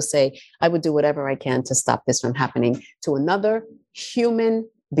perhaps we will say, I would do whatever I can to stop this from happening to another human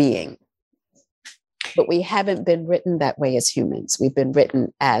being. But we haven't been written that way as humans. We've been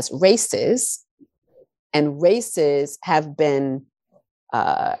written as races. And races have been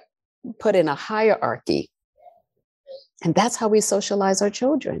put in a hierarchy. And that's how we socialize our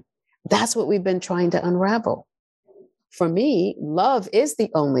children. That's what we've been trying to unravel. For me, love is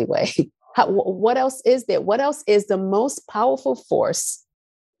the only way. What else is there? What else is the most powerful force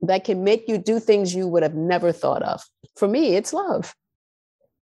that can make you do things you would have never thought of? For me, it's love.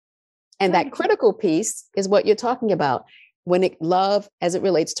 And that critical piece is what you're talking about. Love as it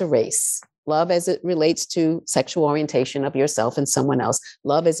relates to race, love as it relates to sexual orientation of yourself and someone else,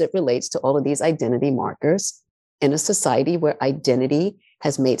 love as it relates to all of these identity markers in a society where identity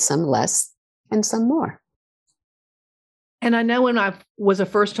has made some less and some more. And I know when I was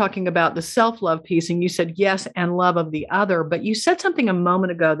first talking about the self-love piece, and you said yes and love of the other, but you said something a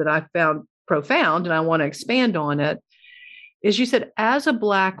moment ago that I found profound, and I want to expand on it, is you said, as a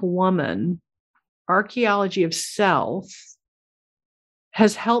Black woman, archaeology of self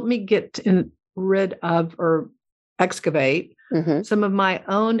has helped me get rid of or excavate some of my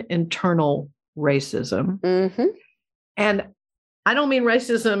own internal racism. And I don't mean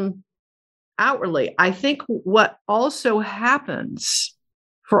racism outwardly. I think what also happens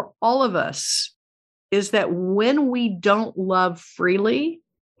for all of us is that when we don't love freely,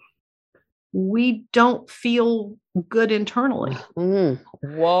 we don't feel good internally.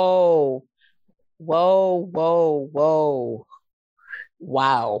 Whoa.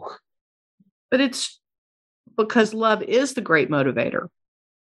 Wow. But it's because love is the great motivator,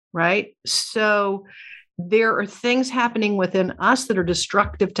 right? So there are things happening within us that are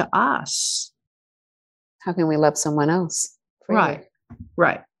destructive to us. How can we love someone else? Right.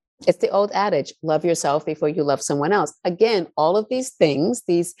 It's the old adage, love yourself before you love someone else. Again, all of these things,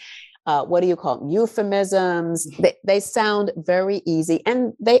 these, what do you call them? Euphemisms, they sound very easy,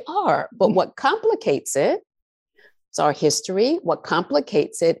 and they are. But what complicates it is our history. What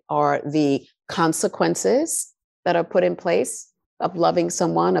complicates it are the consequences that are put in place of loving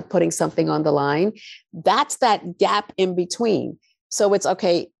someone, of putting something on the line. That's that gap in between. So it's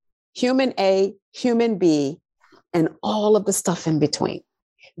okay, human A, human B, and all of the stuff in between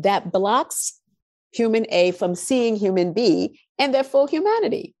that blocks human A from seeing human B and their full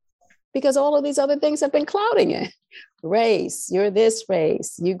humanity, because all of these other things have been clouding it. Race, you're this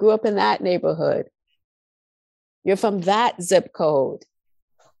race, you grew up in that neighborhood, you're from that zip code.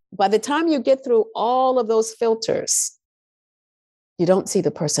 By the time you get through all of those filters, you don't see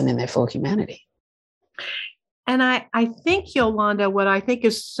the person in their full humanity. And I think, Yolanda, what I think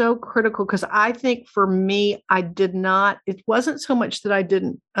is so critical, because I think for me, it wasn't so much that I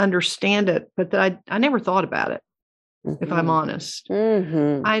didn't understand it, but that I never thought about it, if I'm honest.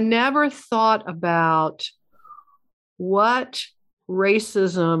 I never thought about what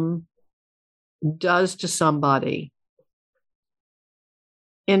racism does to somebody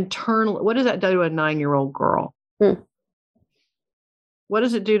internally. What does that do to a 9-year-old girl? What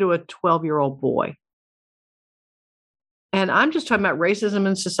does it do to a 12-year-old boy? And I'm just talking about racism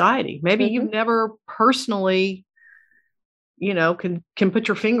in society. Maybe you've never personally, can put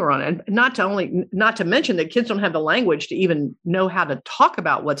your finger on it. And not to mention that kids don't have the language to even know how to talk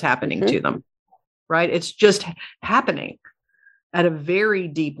about what's happening to them, right? It's just happening at a very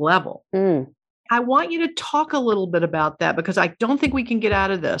deep level. I want you to talk a little bit about that, because I don't think we can get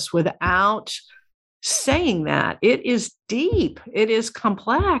out of this without saying that. It is deep. It is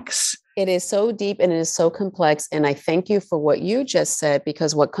complex. It is so deep and it is so complex. And I thank you for what you just said,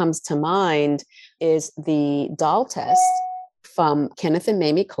 because what comes to mind is the doll test from Kenneth and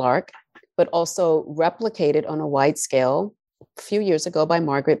Mamie Clark, but also replicated on a wide scale a few years ago by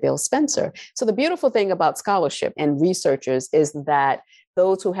Margaret Beale Spencer. So the beautiful thing about scholarship and researchers is that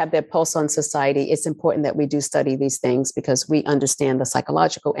those who have their pulse on society, it's important that we do study these things because we understand the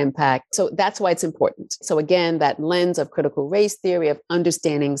psychological impact. So that's why it's important. So again, that lens of critical race theory, of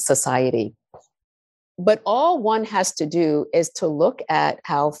understanding society. But all one has to do is to look at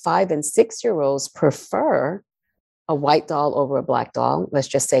how 5 and 6-year-olds prefer a white doll over a Black doll, let's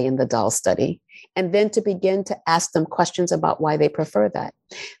just say in the doll study, and then to begin to ask them questions about why they prefer that.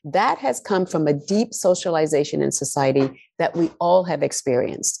 That has come from a deep socialization in society that we all have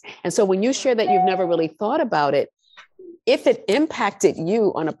experienced. And so when you share that you've never really thought about it, if it impacted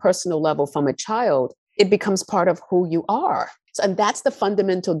you on a personal level from a child, it becomes part of who you are. So, and that's the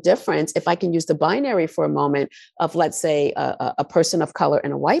fundamental difference, if I can use the binary for a moment, of, let's say, a person of color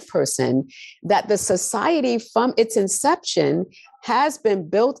and a white person, that the society from its inception has been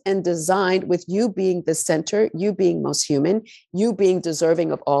built and designed with you being the center, you being most human, you being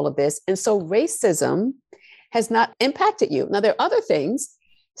deserving of all of this. And so racism has not impacted you. Now, there are other things,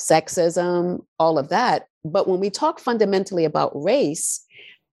 sexism, all of that. But when we talk fundamentally about race,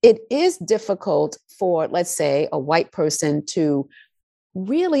 it is difficult for, let's say, a white person to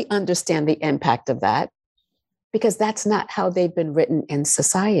really understand the impact of that, because that's not how they've been written in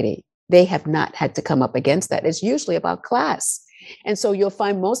society. They have not had to come up against that. It's usually about class. And so you'll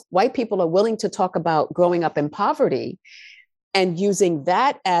find most white people are willing to talk about growing up in poverty and using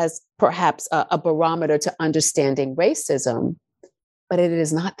that as perhaps a barometer to understanding racism. but it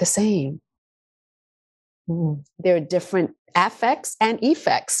is not the same. There are different affects and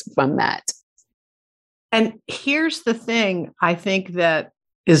effects from that. And here's the thing I think that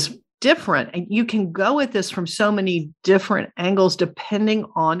is different. And you can go at this from so many different angles depending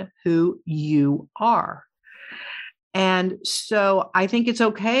on who you are. And so I think it's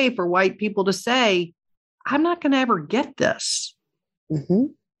okay for white people to say, I'm not going to ever get this. Mm-hmm.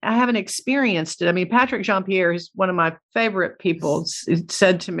 I haven't experienced it. I mean, Patrick Jean-Pierre is one of my favorite people.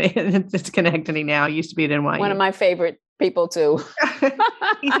 Said to me, it's Schenectady now, used to be at NYU. One of my favorite people too.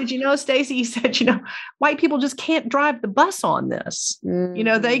 He said, Stacey, he said, white people just can't drive the bus on this.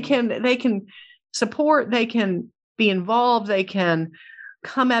 Mm-hmm. They can support, they can be involved, they can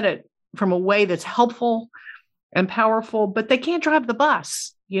come at it from a way that's helpful and powerful, but they can't drive the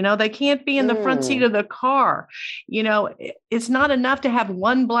bus. They can't be in the front seat of the car. It's not enough to have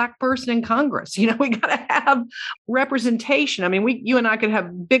one Black person in Congress. We got to have representation. I mean, you and I could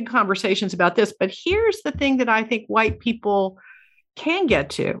have big conversations about this, but here's the thing that I think white people can get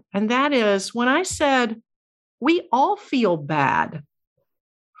to. And that is when I said, we all feel bad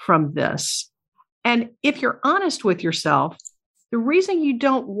from this. And if you're honest with yourself, the reason you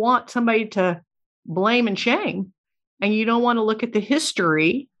don't want somebody to blame and shame, and you don't want to look at the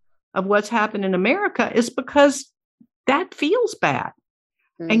history of what's happened in America is because that feels bad.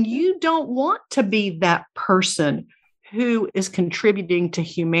 Mm-hmm. And you don't want to be that person who is contributing to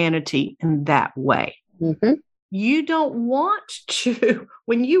humanity in that way. Mm-hmm. You don't want to,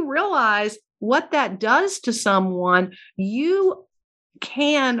 when you realize what that does to someone, you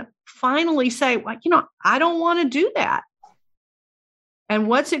can finally say, well, I don't want to do that. And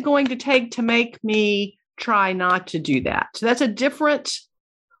what's it going to take to make me try not to do that? So that's a different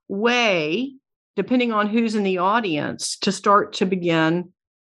way, depending on who's in the audience, to start to begin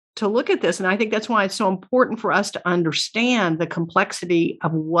to look at this. And I think that's why it's so important for us to understand the complexity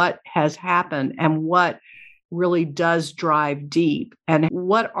of what has happened and what really does drive deep, and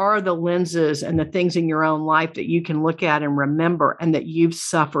what are the lenses and the things in your own life that you can look at and remember and that you've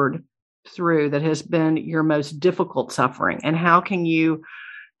suffered through that has been your most difficult suffering. And how can you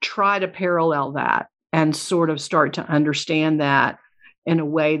try to parallel that and sort of start to understand that in a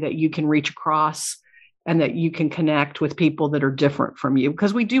way that you can reach across and that you can connect with people that are different from you,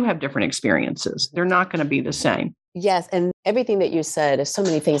 because we do have different experiences. They're not going to be the same. Yes. And everything that you said, there's so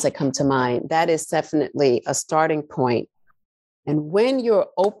many things that come to mind. That is definitely a starting point. And when you're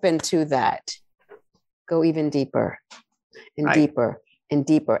open to that, go even deeper and right. deeper and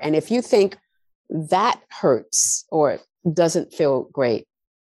deeper. And if you think that hurts or doesn't feel great,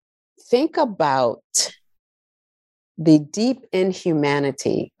 think about the deep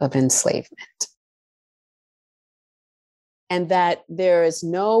inhumanity of enslavement. And that there is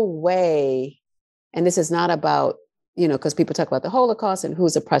no way, and this is not about, because people talk about the Holocaust and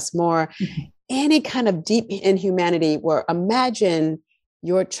who's oppressed more, mm-hmm. any kind of deep inhumanity where imagine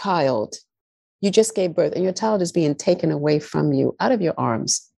your child, you just gave birth and your child is being taken away from you out of your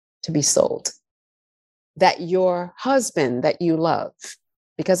arms to be sold. That your husband that you love,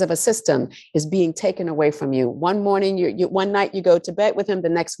 because of a system, is being taken away from you. One morning, one night you go to bed with him, the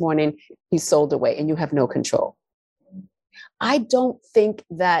next morning he's sold away and you have no control. I don't think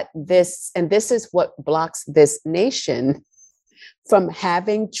that this is what blocks this nation from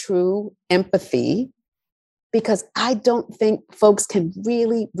having true empathy, because I don't think folks can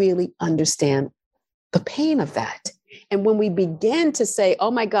really, really understand the pain of that. And when we begin to say, oh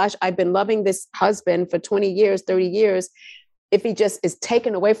my gosh, I've been loving this husband for 20 years, 30 years, if he just is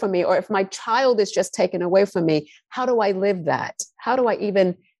taken away from me, or if my child is just taken away from me, how do I live that? How do I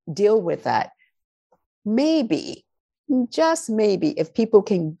even deal with that? Maybe, just maybe, if people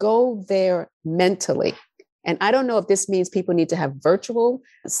can go there mentally, and I don't know if this means people need to have virtual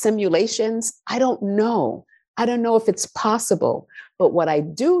simulations. I don't know. I don't know if it's possible. But what I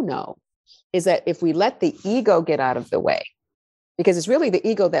do know is that if we let the ego get out of the way, because it's really the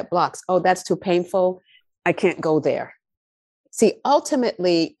ego that blocks, oh, that's too painful, I can't go there. See,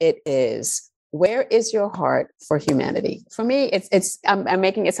 ultimately, it is, where is your heart for humanity? For me, I'm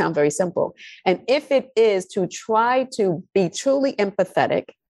making it sound very simple. And if it is to try to be truly empathetic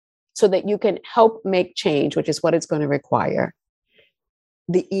so that you can help make change, which is what it's going to require,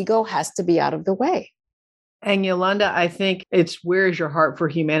 the ego has to be out of the way. And Yolanda, I think it's, where is your heart for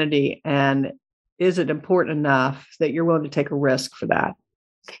humanity? And is it important enough that you're willing to take a risk for that?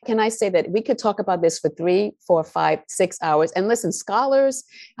 Can I say that we could talk about this for 3, 4, 5, 6 hours? And listen, scholars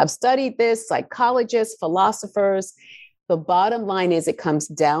have studied this, psychologists, philosophers. The bottom line is it comes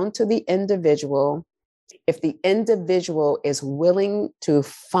down to the individual. If the individual is willing to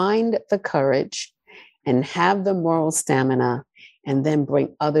find the courage and have the moral stamina and then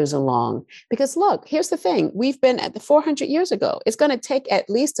bring others along. Because look, here's the thing. We've been at the 400 years ago. It's going to take at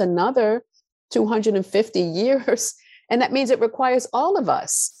least another 250 years. And that means it requires all of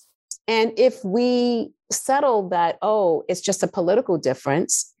us. And if we settle that, oh, it's just a political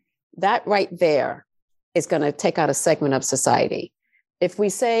difference, that right there is going to take out a segment of society. If we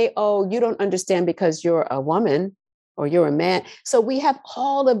say, oh, you don't understand because you're a woman or you're a man. So we have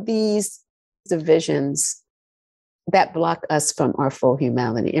all of these divisions that block us from our full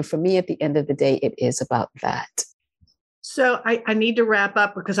humanity. And for me, at the end of the day, it is about that. So I need to wrap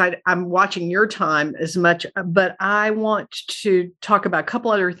up because I'm watching your time as much, but I want to talk about a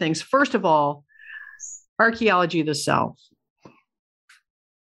couple other things. First of all, archaeology of the self.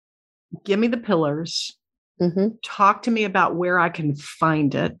 Give me the pillars. Mm-hmm. Talk to me about where I can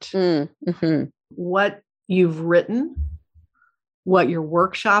find it, mm-hmm. what you've written, what your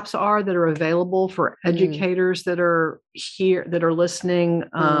workshops are that are available for educators that are here, that are listening,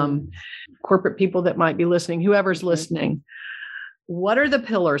 corporate people that might be listening, whoever's listening. What are the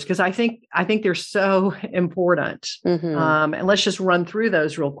pillars? Because I think they're so important. Mm-hmm. And let's just run through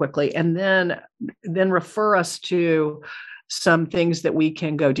those real quickly, and then refer us to some things that we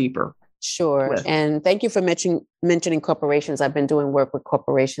can go deeper. Sure. With. And thank you for mentioning corporations. I've been doing work with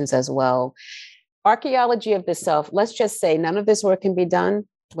corporations as well. Archaeology of the self, let's just say none of this work can be done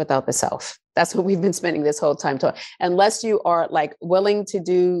without the self. That's what we've been spending this whole time talking. Unless you are like willing to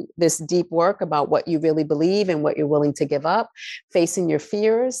do this deep work about what you really believe and what you're willing to give up, facing your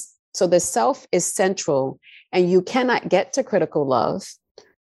fears. So the self is central, and you cannot get to critical love,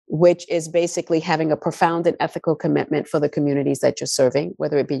 which is basically having a profound and ethical commitment for the communities that you're serving,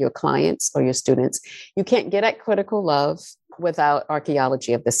 whether it be your clients or your students. You can't get at critical love without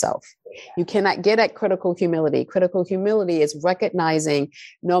archaeology of the self. You cannot get at critical humility. Critical humility is recognizing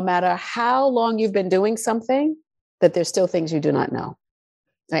no matter how long you've been doing something, that there's still things you do not know,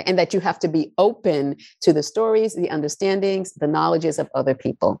 right? And that you have to be open to the stories, the understandings, the knowledges of other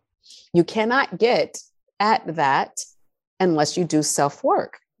people. You cannot get at that unless you do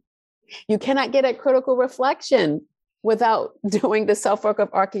self-work. You cannot get at critical reflection without doing the self-work of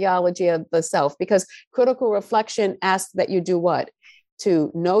archaeology of the self, because critical reflection asks that you do what?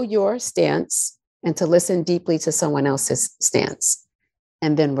 To know your stance and to listen deeply to someone else's stance,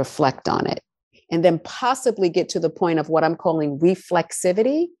 and then reflect on it. And then possibly get to the point of what I'm calling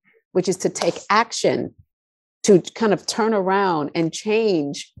reflexivity, which is to take action to kind of turn around and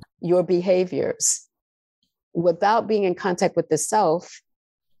change your behaviors. Without being in contact with the self,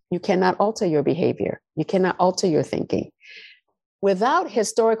 you cannot alter your behavior. You cannot alter your thinking. Without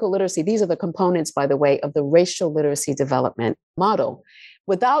historical literacy, these are the components, by the way, of the racial literacy development model.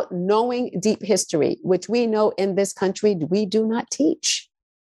 Without knowing deep history, which we know in this country, we do not teach.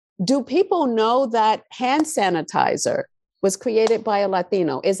 Do people know that hand sanitizer was created by a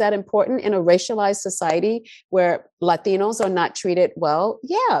Latino? Is that important in a racialized society where Latinos are not treated well?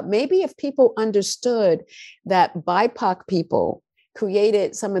 Yeah, maybe if people understood that BIPOC people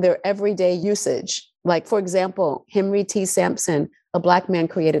created some of their everyday usage. Like, for example, Henry T. Sampson, a Black man,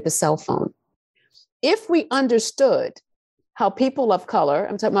 created the cell phone. If we understood how people of color,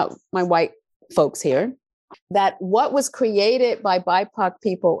 I'm talking about my white folks here, that what was created by BIPOC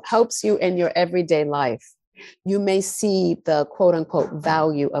people helps you in your everyday life, you may see the quote unquote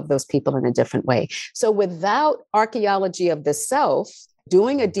value of those people in a different way. So without archaeology of the self,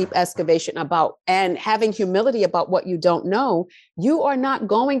 doing a deep excavation about and having humility about what you don't know, you are not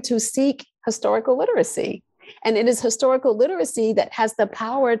going to seek historical literacy. And it is historical literacy that has the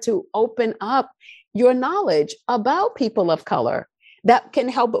power to open up your knowledge about people of color that can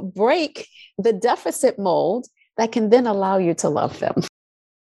help break the deficit mold that can then allow you to love them.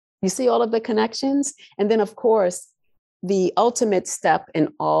 You see all of the connections? And then, of course, the ultimate step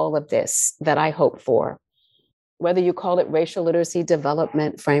in all of this that I hope for, whether you call it racial literacy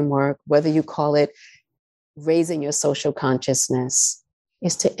development framework, whether you call it raising your social consciousness,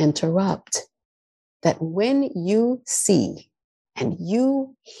 is to interrupt. That when you see and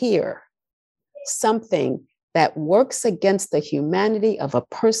you hear something that works against the humanity of a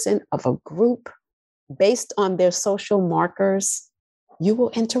person, of a group, based on their social markers, you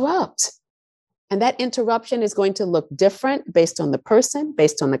will interrupt. And that interruption is going to look different based on the person,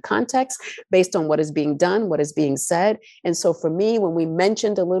 based on the context, based on what is being done, what is being said. And so for me, when we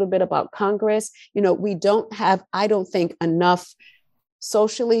mentioned a little bit about Congress, we don't have, I don't think, enough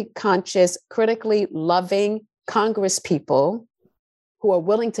socially conscious, critically loving Congress people who are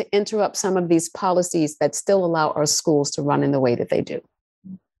willing to interrupt some of these policies that still allow our schools to run in the way that they do.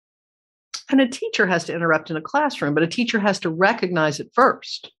 And a teacher has to interrupt in a classroom, but a teacher has to recognize it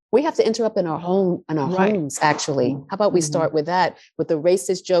first. We have to interrupt in our Right. homes, actually. How about we start with that, with the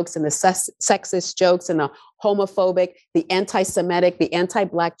racist jokes and the sexist jokes and the homophobic, the anti-Semitic, the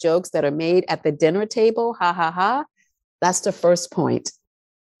anti-Black jokes that are made at the dinner table? Ha, ha, ha. That's the first point.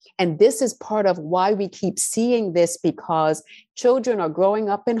 And this is part of why we keep seeing this, because children are growing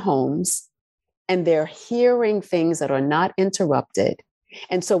up in homes and they're hearing things that are not interrupted.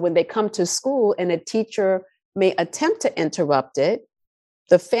 And so when they come to school and a teacher may attempt to interrupt it,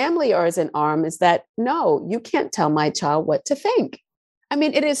 the family is in arm is that, no, you can't tell my child what to think. I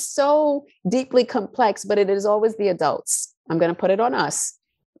mean, it is so deeply complex, but it is always the adults. I'm going to put it on us.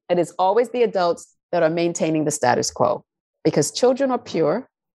 It is always the adults that are maintaining the status quo, because children are pure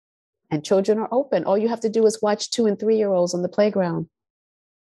and children are open. All you have to do is watch 2 and 3-year-olds on the playground.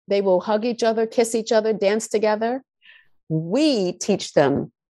 They will hug each other, kiss each other, dance together. We teach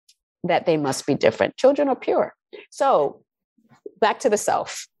them that they must be different. Children are pure. So back to the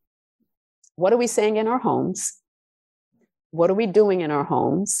self. What are we saying in our homes? What are we doing in our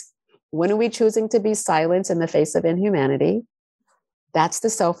homes? When are we choosing to be silent in the face of inhumanity? That's the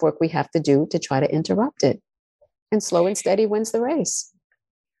self-work we have to do to try to interrupt it. And slow and steady wins the race.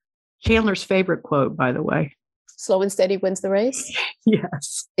 Chandler's favorite quote, by the way. Slow and steady wins the race?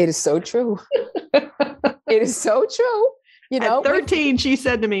 Yes. It is so true. It is so true. You know, at 13, she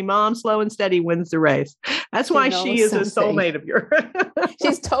said to me, Mom, slow and steady wins the race. That's why she is a soulmate of yours.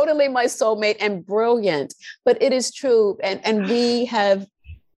 She's totally my soulmate and brilliant. But it is true. And we have,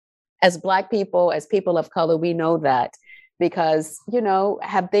 as Black people, as people of color, we know that, because, you know,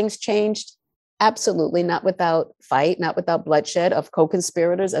 have things changed? Absolutely not without fight, not without bloodshed of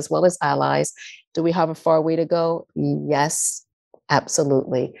co-conspirators as well as allies. Do we have a far way to go? Yes,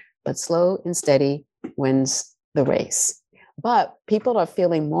 absolutely. But slow and steady wins the race. But people are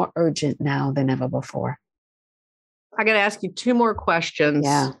feeling more urgent now than ever before. I got to ask you 2 more questions.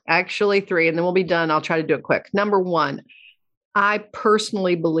 Yeah. Actually 3, and then we'll be done. I'll try to do it quick. Number 1, I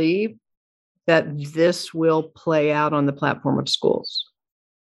personally believe that this will play out on the platform of schools.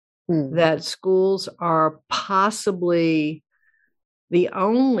 That schools are possibly the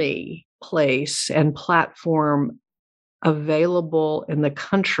only place and platform available in the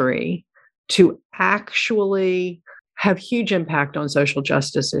country to actually have huge impact on social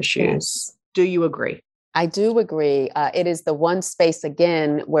justice issues. Yes. Do you agree? I do agree. It is the one space,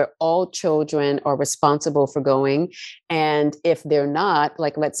 again, where all children are responsible for going. And if they're not,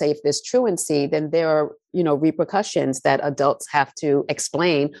 like, let's say if there's truancy, then there are, you know, repercussions that adults have to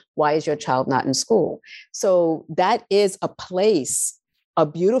explain. Why is your child not in school? So that is a place, a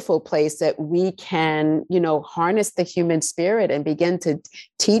beautiful place that we can, you know, harness the human spirit and begin to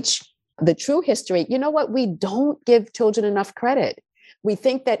teach the true history. You know what? We don't give children enough credit. We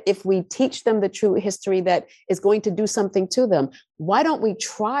think that if we teach them the true history, that is going to do something to them. Why don't we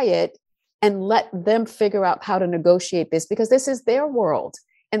try it and let them figure out how to negotiate this? Because this is their world,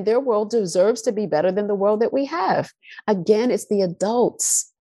 and their world deserves to be better than the world that we have. Again, it's the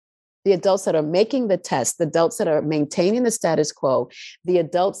adults that are making the test, the adults that are maintaining the status quo, the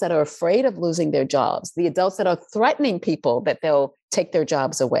adults that are afraid of losing their jobs, the adults that are threatening people that they'll take their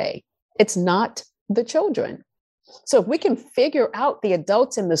jobs away. It's not the children. So if we can figure out the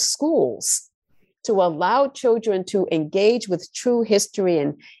adults in the schools to allow children to engage with true history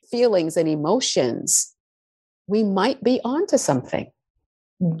and feelings and emotions, we might be onto something.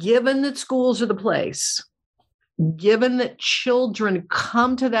 Given that schools are the place, given that children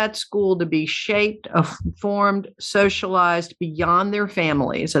come to that school to be shaped, formed, socialized beyond their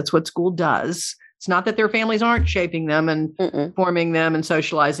families, that's what school does. It's not that their families aren't shaping them and forming them and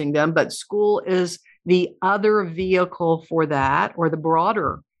socializing them, but school is the other vehicle for that, or the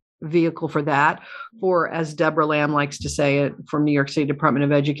broader vehicle for that, for, as Deborah Lamb likes to say it from New York City Department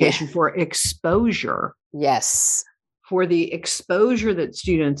of Education, for exposure. Yes. For the exposure that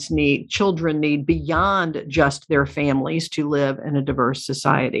children need beyond just their families to live in a diverse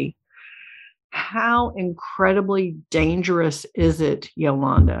society. How incredibly dangerous is it,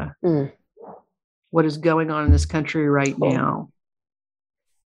 Yolanda, what is going on in this country right now?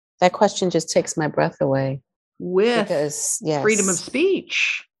 That question just takes my breath away. With freedom of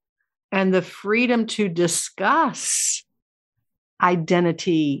speech and the freedom to discuss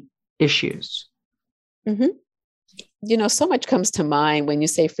identity issues. Mm-hmm. You know, so much comes to mind when you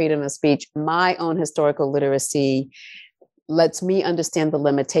say freedom of speech. My own historical literacy lets me understand the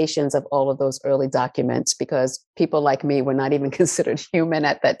limitations of all of those early documents, because people like me were not even considered human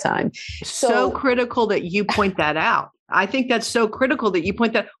at that time. So critical that you point that out. I think that's so critical that you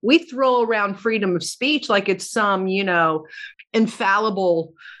point that. We throw around freedom of speech like it's some,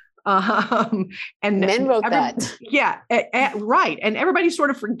 infallible And men wrote that. Yeah, right. And everybody sort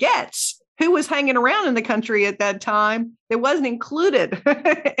of forgets who was hanging around in the country at that time that wasn't included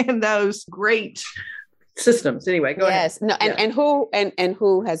in those great systems. Anyway, go ahead. No, and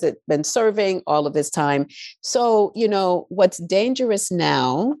who has it been serving all of this time? So, what's dangerous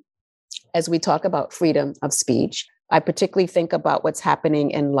now, as we talk about freedom of speech, I particularly think about what's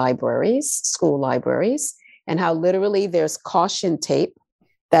happening in libraries, school libraries, and how literally there's caution tape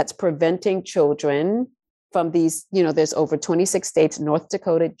that's preventing children from these, there's over 26 states. North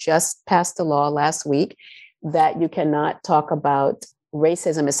Dakota just passed a law last week that you cannot talk about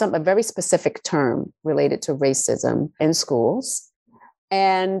racism. It's a very specific term related to racism in schools.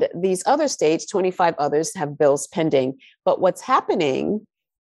 And these other states, 25 others, have bills pending. But what's happening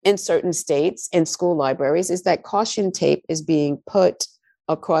in certain states in school libraries is that caution tape is being put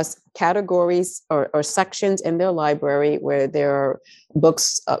across categories or sections in their library where there are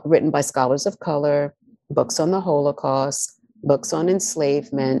books written by scholars of color, books on the Holocaust, books on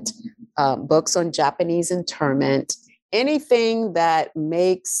enslavement, books on Japanese internment, anything that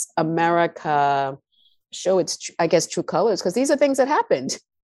makes America show its, true colors, because these are things that happened.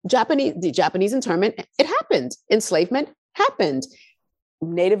 The Japanese internment, it happened. Enslavement happened.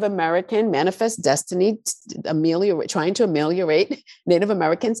 Native American manifest destiny, trying to ameliorate Native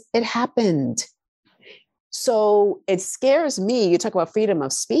Americans, it happened. So it scares me, you talk about freedom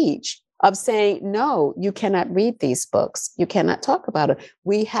of speech, of saying, no, you cannot read these books. You cannot talk about it.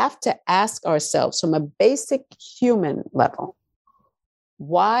 We have to ask ourselves from a basic human level,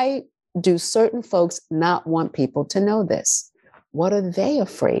 why do certain folks not want people to know this? What are they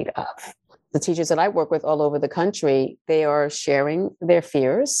afraid of? The teachers that I work with all over the country, they are sharing their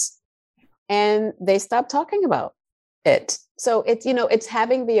fears and they stop talking about it. So it's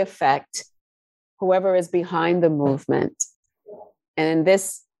having the effect, whoever is behind the movement. And in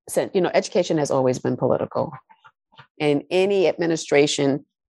this sense, education has always been political. And any administration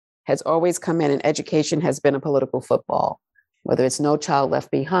has always come in and education has been a political football, whether it's No Child Left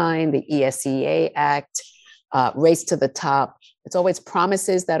Behind, the ESEA Act, Race to the Top. It's always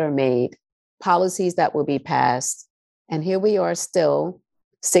promises that are made, policies that will be passed. And here we are still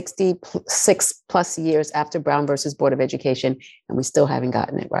 66 plus years after Brown versus Board of Education, and we still haven't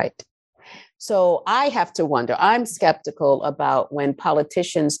gotten it right. So I have to wonder, I'm skeptical about when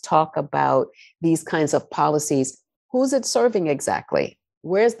politicians talk about these kinds of policies, who's it serving exactly?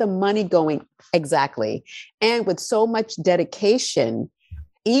 Where's the money going exactly? And with so much dedication,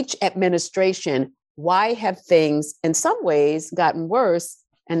 each administration, why have things in some ways gotten worse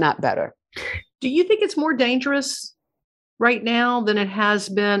and not better? Do you think it's more dangerous right now than it has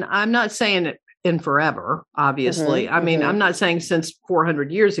been? I'm not saying it in forever, obviously. I mean, I'm not saying since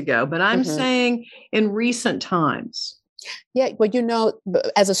 400 years ago, but I'm saying in recent times. Yeah, well,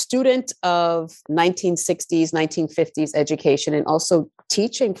 as a student of 1960s, 1950s education, and also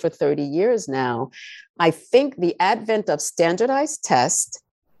teaching for 30 years now, I think the advent of standardized tests,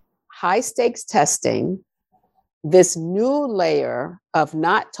 high stakes testing, this new layer of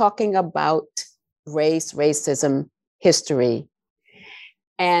not talking about race, racism, history,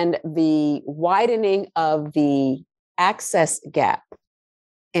 and the widening of the access gap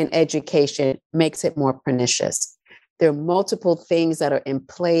in education makes it more pernicious. There are multiple things that are in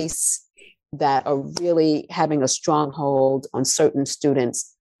place that are really having a stronghold on certain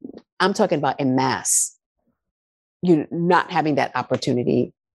students. I'm talking about en masse, not having that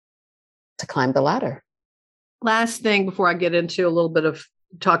opportunity to climb the ladder. Last thing before I get into a little bit of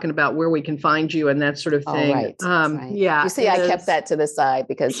talking about where we can find you and that sort of thing. Right. Yeah. You see, I kept that to the side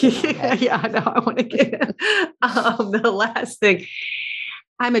because. Yeah, I know. I want to get in. The last thing,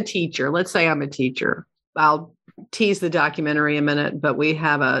 I'm a teacher. Let's say I'm a teacher. I'll tease the documentary a minute, but we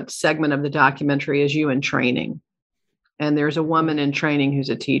have a segment of the documentary is you in training. And there's a woman in training who's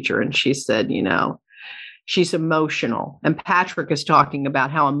a teacher. And she said, she's emotional. And Patrick is talking about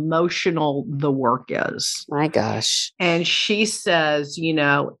how emotional the work is. My gosh. And she says,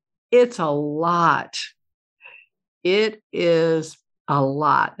 it's a lot. It is a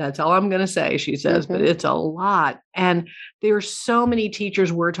lot. That's all I'm going to say, she says, but it's a lot. And there's so many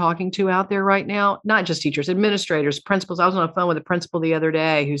teachers we're talking to out there right now, not just teachers, administrators, principals. I was on the phone with a principal the other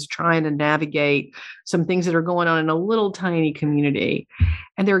day who's trying to navigate some things that are going on in a little tiny community,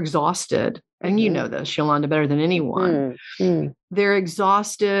 and they're exhausted. And you know this, Yolanda, better than anyone. They're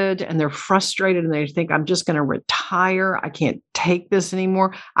exhausted and they're frustrated and they think, I'm just going to retire. I can't take this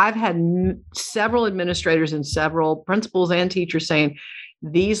anymore. I've had several administrators and several principals and teachers saying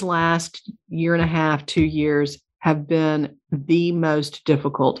these last year and a half, 2 years have been the most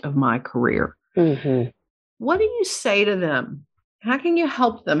difficult of my career. What do you say to them How can you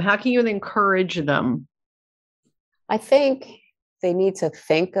help them? How can you encourage them? I think they need to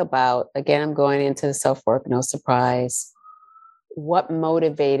think about, again, I'm going into the self-work, no surprise, what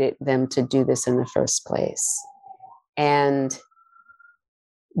motivated them to do this in the first place? And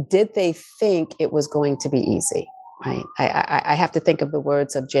did they think it was going to be easy? Right. I have to think of the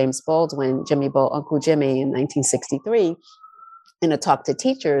words of James Baldwin, Uncle Jimmy in 1963, in a talk to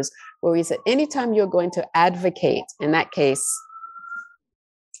teachers, where he said, anytime you're going to advocate, in that case,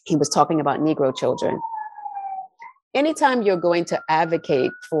 he was talking about Negro children. Anytime you're going to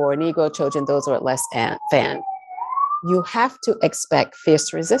advocate for Negro children, those who are less than, you have to expect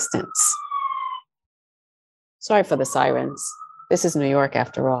fierce resistance. Sorry for the sirens. This is New York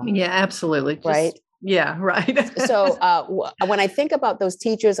after all. Yeah, absolutely. Right? Yeah, right. So when I think about those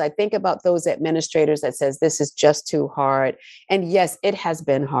teachers, I think about those administrators that says this is just too hard. And yes, it has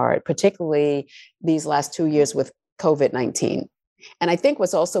been hard, particularly these last 2 years with COVID-19. And I think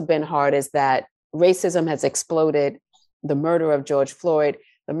what's also been hard is that racism has exploded, the murder of George Floyd,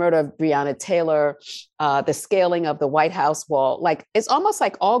 the murder of Breonna Taylor, the scaling of the White House wall. Like, it's almost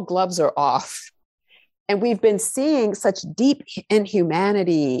like all gloves are off. And we've been seeing such deep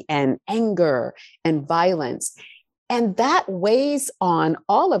inhumanity and anger and violence. And that weighs on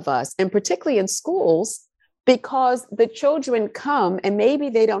all of us, and particularly in schools, because the children come and maybe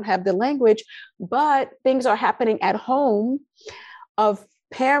they don't have the language, but things are happening at home of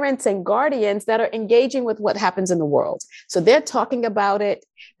parents and guardians that are engaging with what happens in the world. So they're talking about it.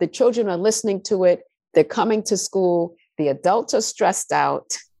 The children are listening to it. They're coming to school. The adults are stressed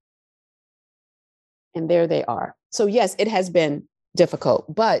out. And there they are. So yes, it has been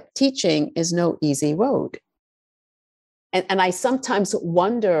difficult, but teaching is no easy road. And I sometimes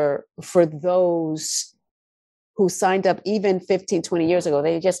wonder, for those who signed up even 15, 20 years ago,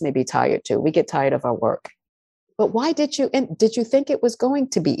 they just may be tired too. We get tired of our work. But why did you think it was going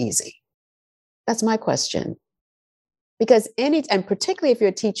to be easy? That's my question. Because and particularly if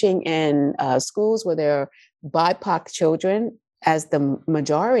you're teaching in schools where there are BIPOC children as the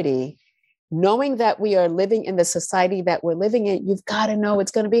majority, knowing that we are living in the society that we're living in, you've got to know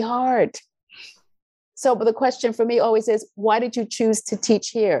it's going to be hard. So but the question for me always is, why did you choose to teach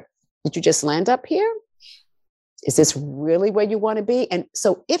here? Did you just land up here? Is this really where you want to be? And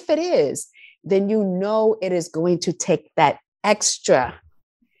so if it is, then you know it is going to take that extra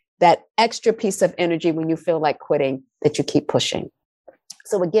piece of energy when you feel like quitting, that you keep pushing.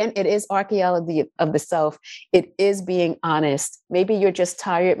 So again, it is archaeology of the self. It is being honest. Maybe you're just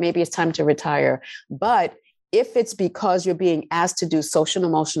tired. Maybe it's time to retire. But if it's because you're being asked to do social and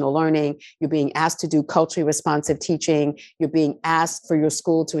emotional learning, you're being asked to do culturally responsive teaching, you're being asked for your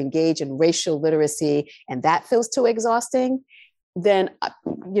school to engage in racial literacy, and that feels too exhausting, then,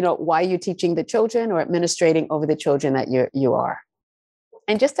 why are you teaching the children or administrating over the children that you are?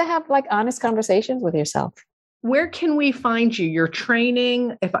 And just to have like honest conversations with yourself. Where can we find you? Your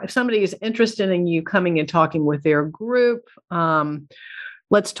training, if somebody is interested in you coming and talking with their group,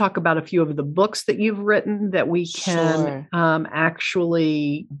 let's talk about a few of the books that you've written that we can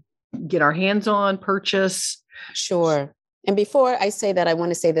actually get our hands on, purchase. Sure. And before I say that, I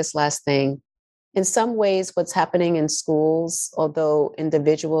want to say this last thing. In some ways, what's happening in schools, although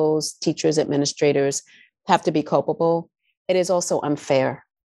individuals, teachers, administrators have to be culpable, it is also unfair,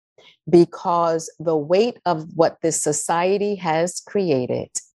 because the weight of what this society has created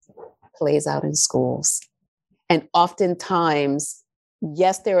plays out in schools. And oftentimes,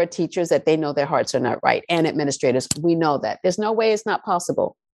 yes, there are teachers that they know their hearts are not right, and administrators, we know that. There's no way it's not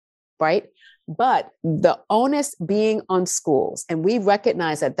possible, right? But the onus being on schools, and we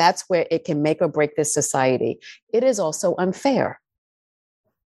recognize that that's where it can make or break this society, it is also unfair.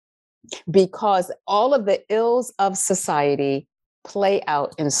 Because all of the ills of society play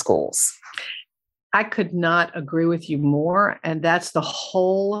out in schools. I could not agree with you more. And that's the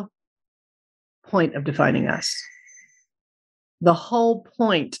whole point of defining us. The whole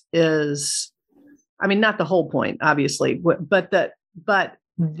point is, not the whole point, obviously, but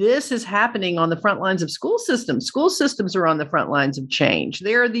this is happening on the front lines of school systems. School systems are on the front lines of change.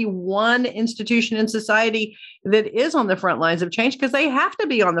 They're the one institution in society that is on the front lines of change, because they have to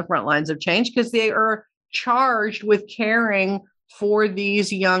be on the front lines of change, because they are charged with caring for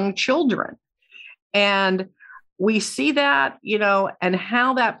these young children. And we see that, and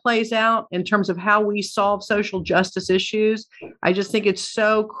how that plays out in terms of how we solve social justice issues. I just think it's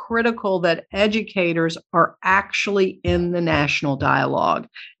so critical that educators are actually in the national dialogue.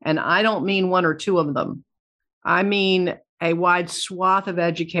 And I don't mean one or two of them. I mean a wide swath of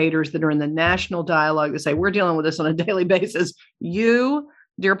educators that are in the national dialogue that say, we're dealing with this on a daily basis. You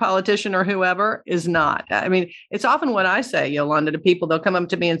dear politician or whoever, is not. I mean, it's often what I say, Yolanda, to people. They'll come up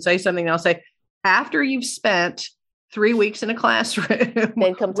to me and say something, and I'll say, after you've spent 3 weeks in a classroom,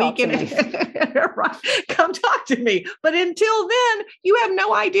 then come talk to me. Right, come talk to me. But until then, you have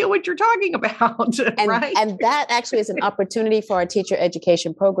no idea what you're talking about. Right? And that actually is an opportunity for our teacher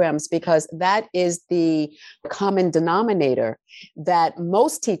education programs, because that is the common denominator that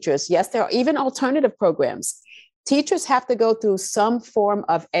most teachers, yes, there are even alternative programs. Teachers have to go through some form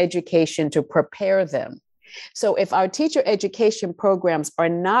of education to prepare them. So if our teacher education programs are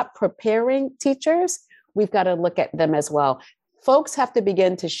not preparing teachers, we've got to look at them as well. Folks have to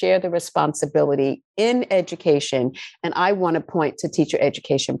begin to share the responsibility in education. And I want to point to teacher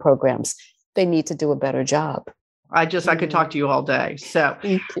education programs. They need to do a better job. I could talk to you all day. So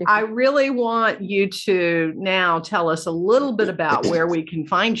I really want you to now tell us a little bit about where we can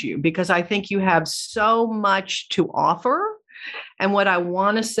find you, because I think you have so much to offer. And what I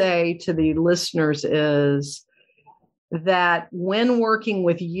want to say to the listeners is that when working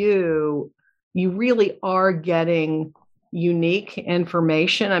with you, you really are getting unique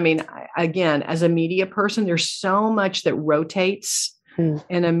information. I mean, again, as a media person, there's so much that rotates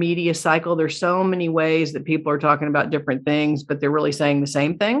in a media cycle. There's so many ways that people are talking about different things, but they're really saying the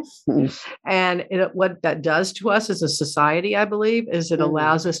same thing. And what that does to us as a society, I believe, is it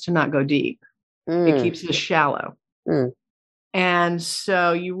allows us to not go deep. It keeps us shallow. And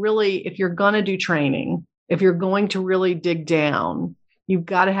so you really, if you're going to do training, if you're going to really dig down, you've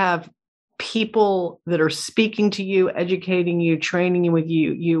got to have people that are speaking to you, educating you, training you with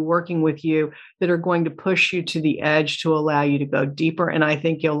you working with you, that are going to push you to the edge to allow you to go deeper. And I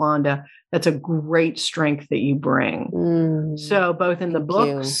think, Yolanda, that's a great strength that you bring. So both in the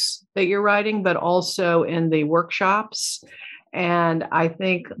books that you're writing, but also in the workshops. And I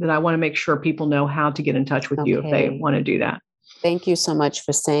think that I want to make sure people know how to get in touch with you if they want to do that. Thank you so much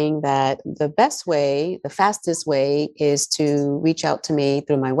for saying that. The best way, the fastest way, is to reach out to me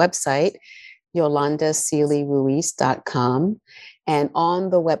through my website, yolandaseelyruiz.com. And on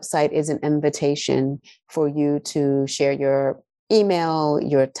the website is an invitation for you to share your email,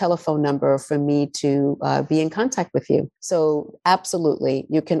 your telephone number for me to be in contact with you. So absolutely.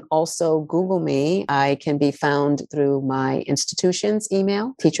 You can also Google me. I can be found through my institution's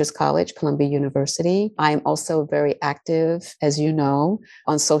email, Teachers College, Columbia University. I'm also very active, as you know,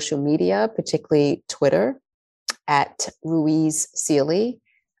 on social media, particularly Twitter at Ruiz Seely,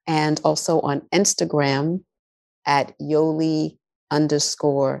 and also on Instagram at Yoli_Seely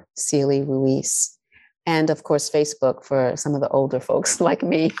Ruiz. And of course, Facebook for some of the older folks like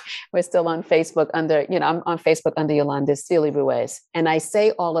me. We're still on Facebook under, I'm on Facebook under Yolanda Seely Ruiz. And I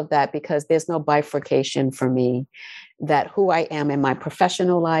say all of that because there's no bifurcation for me, that who I am in my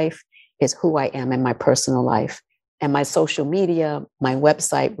professional life is who I am in my personal life. And my social media, my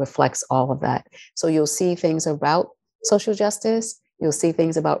website reflects all of that. So you'll see things about social justice. You'll see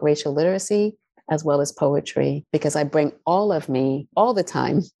things about racial literacy, as well as poetry, because I bring all of me all the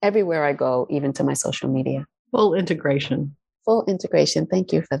time, everywhere I go, even to my social media. Full integration. Full integration.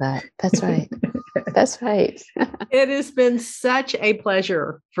 Thank you for that. That's right. That's right. It has been such a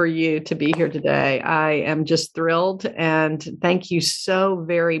pleasure for you to be here today. I am just thrilled, and thank you so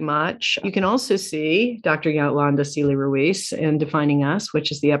very much. You can also see Dr. Yolanda Seely Ruiz in Defining Us,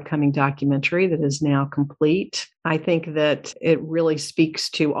 which is the upcoming documentary that is now complete. I think that it really speaks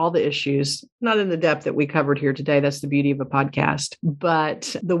to all the issues, not in the depth that we covered here today. That's the beauty of a podcast,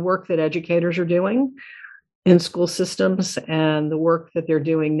 but the work that educators are doing in school systems and the work that they're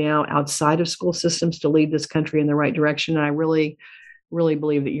doing now outside of school systems to lead this country in the right direction. And I really, really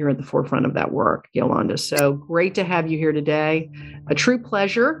believe that you're at the forefront of that work, Yolanda. So great to have you here today. A true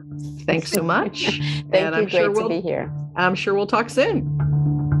pleasure. Thanks so much. Thank you. Great to be here. I'm sure we'll talk soon.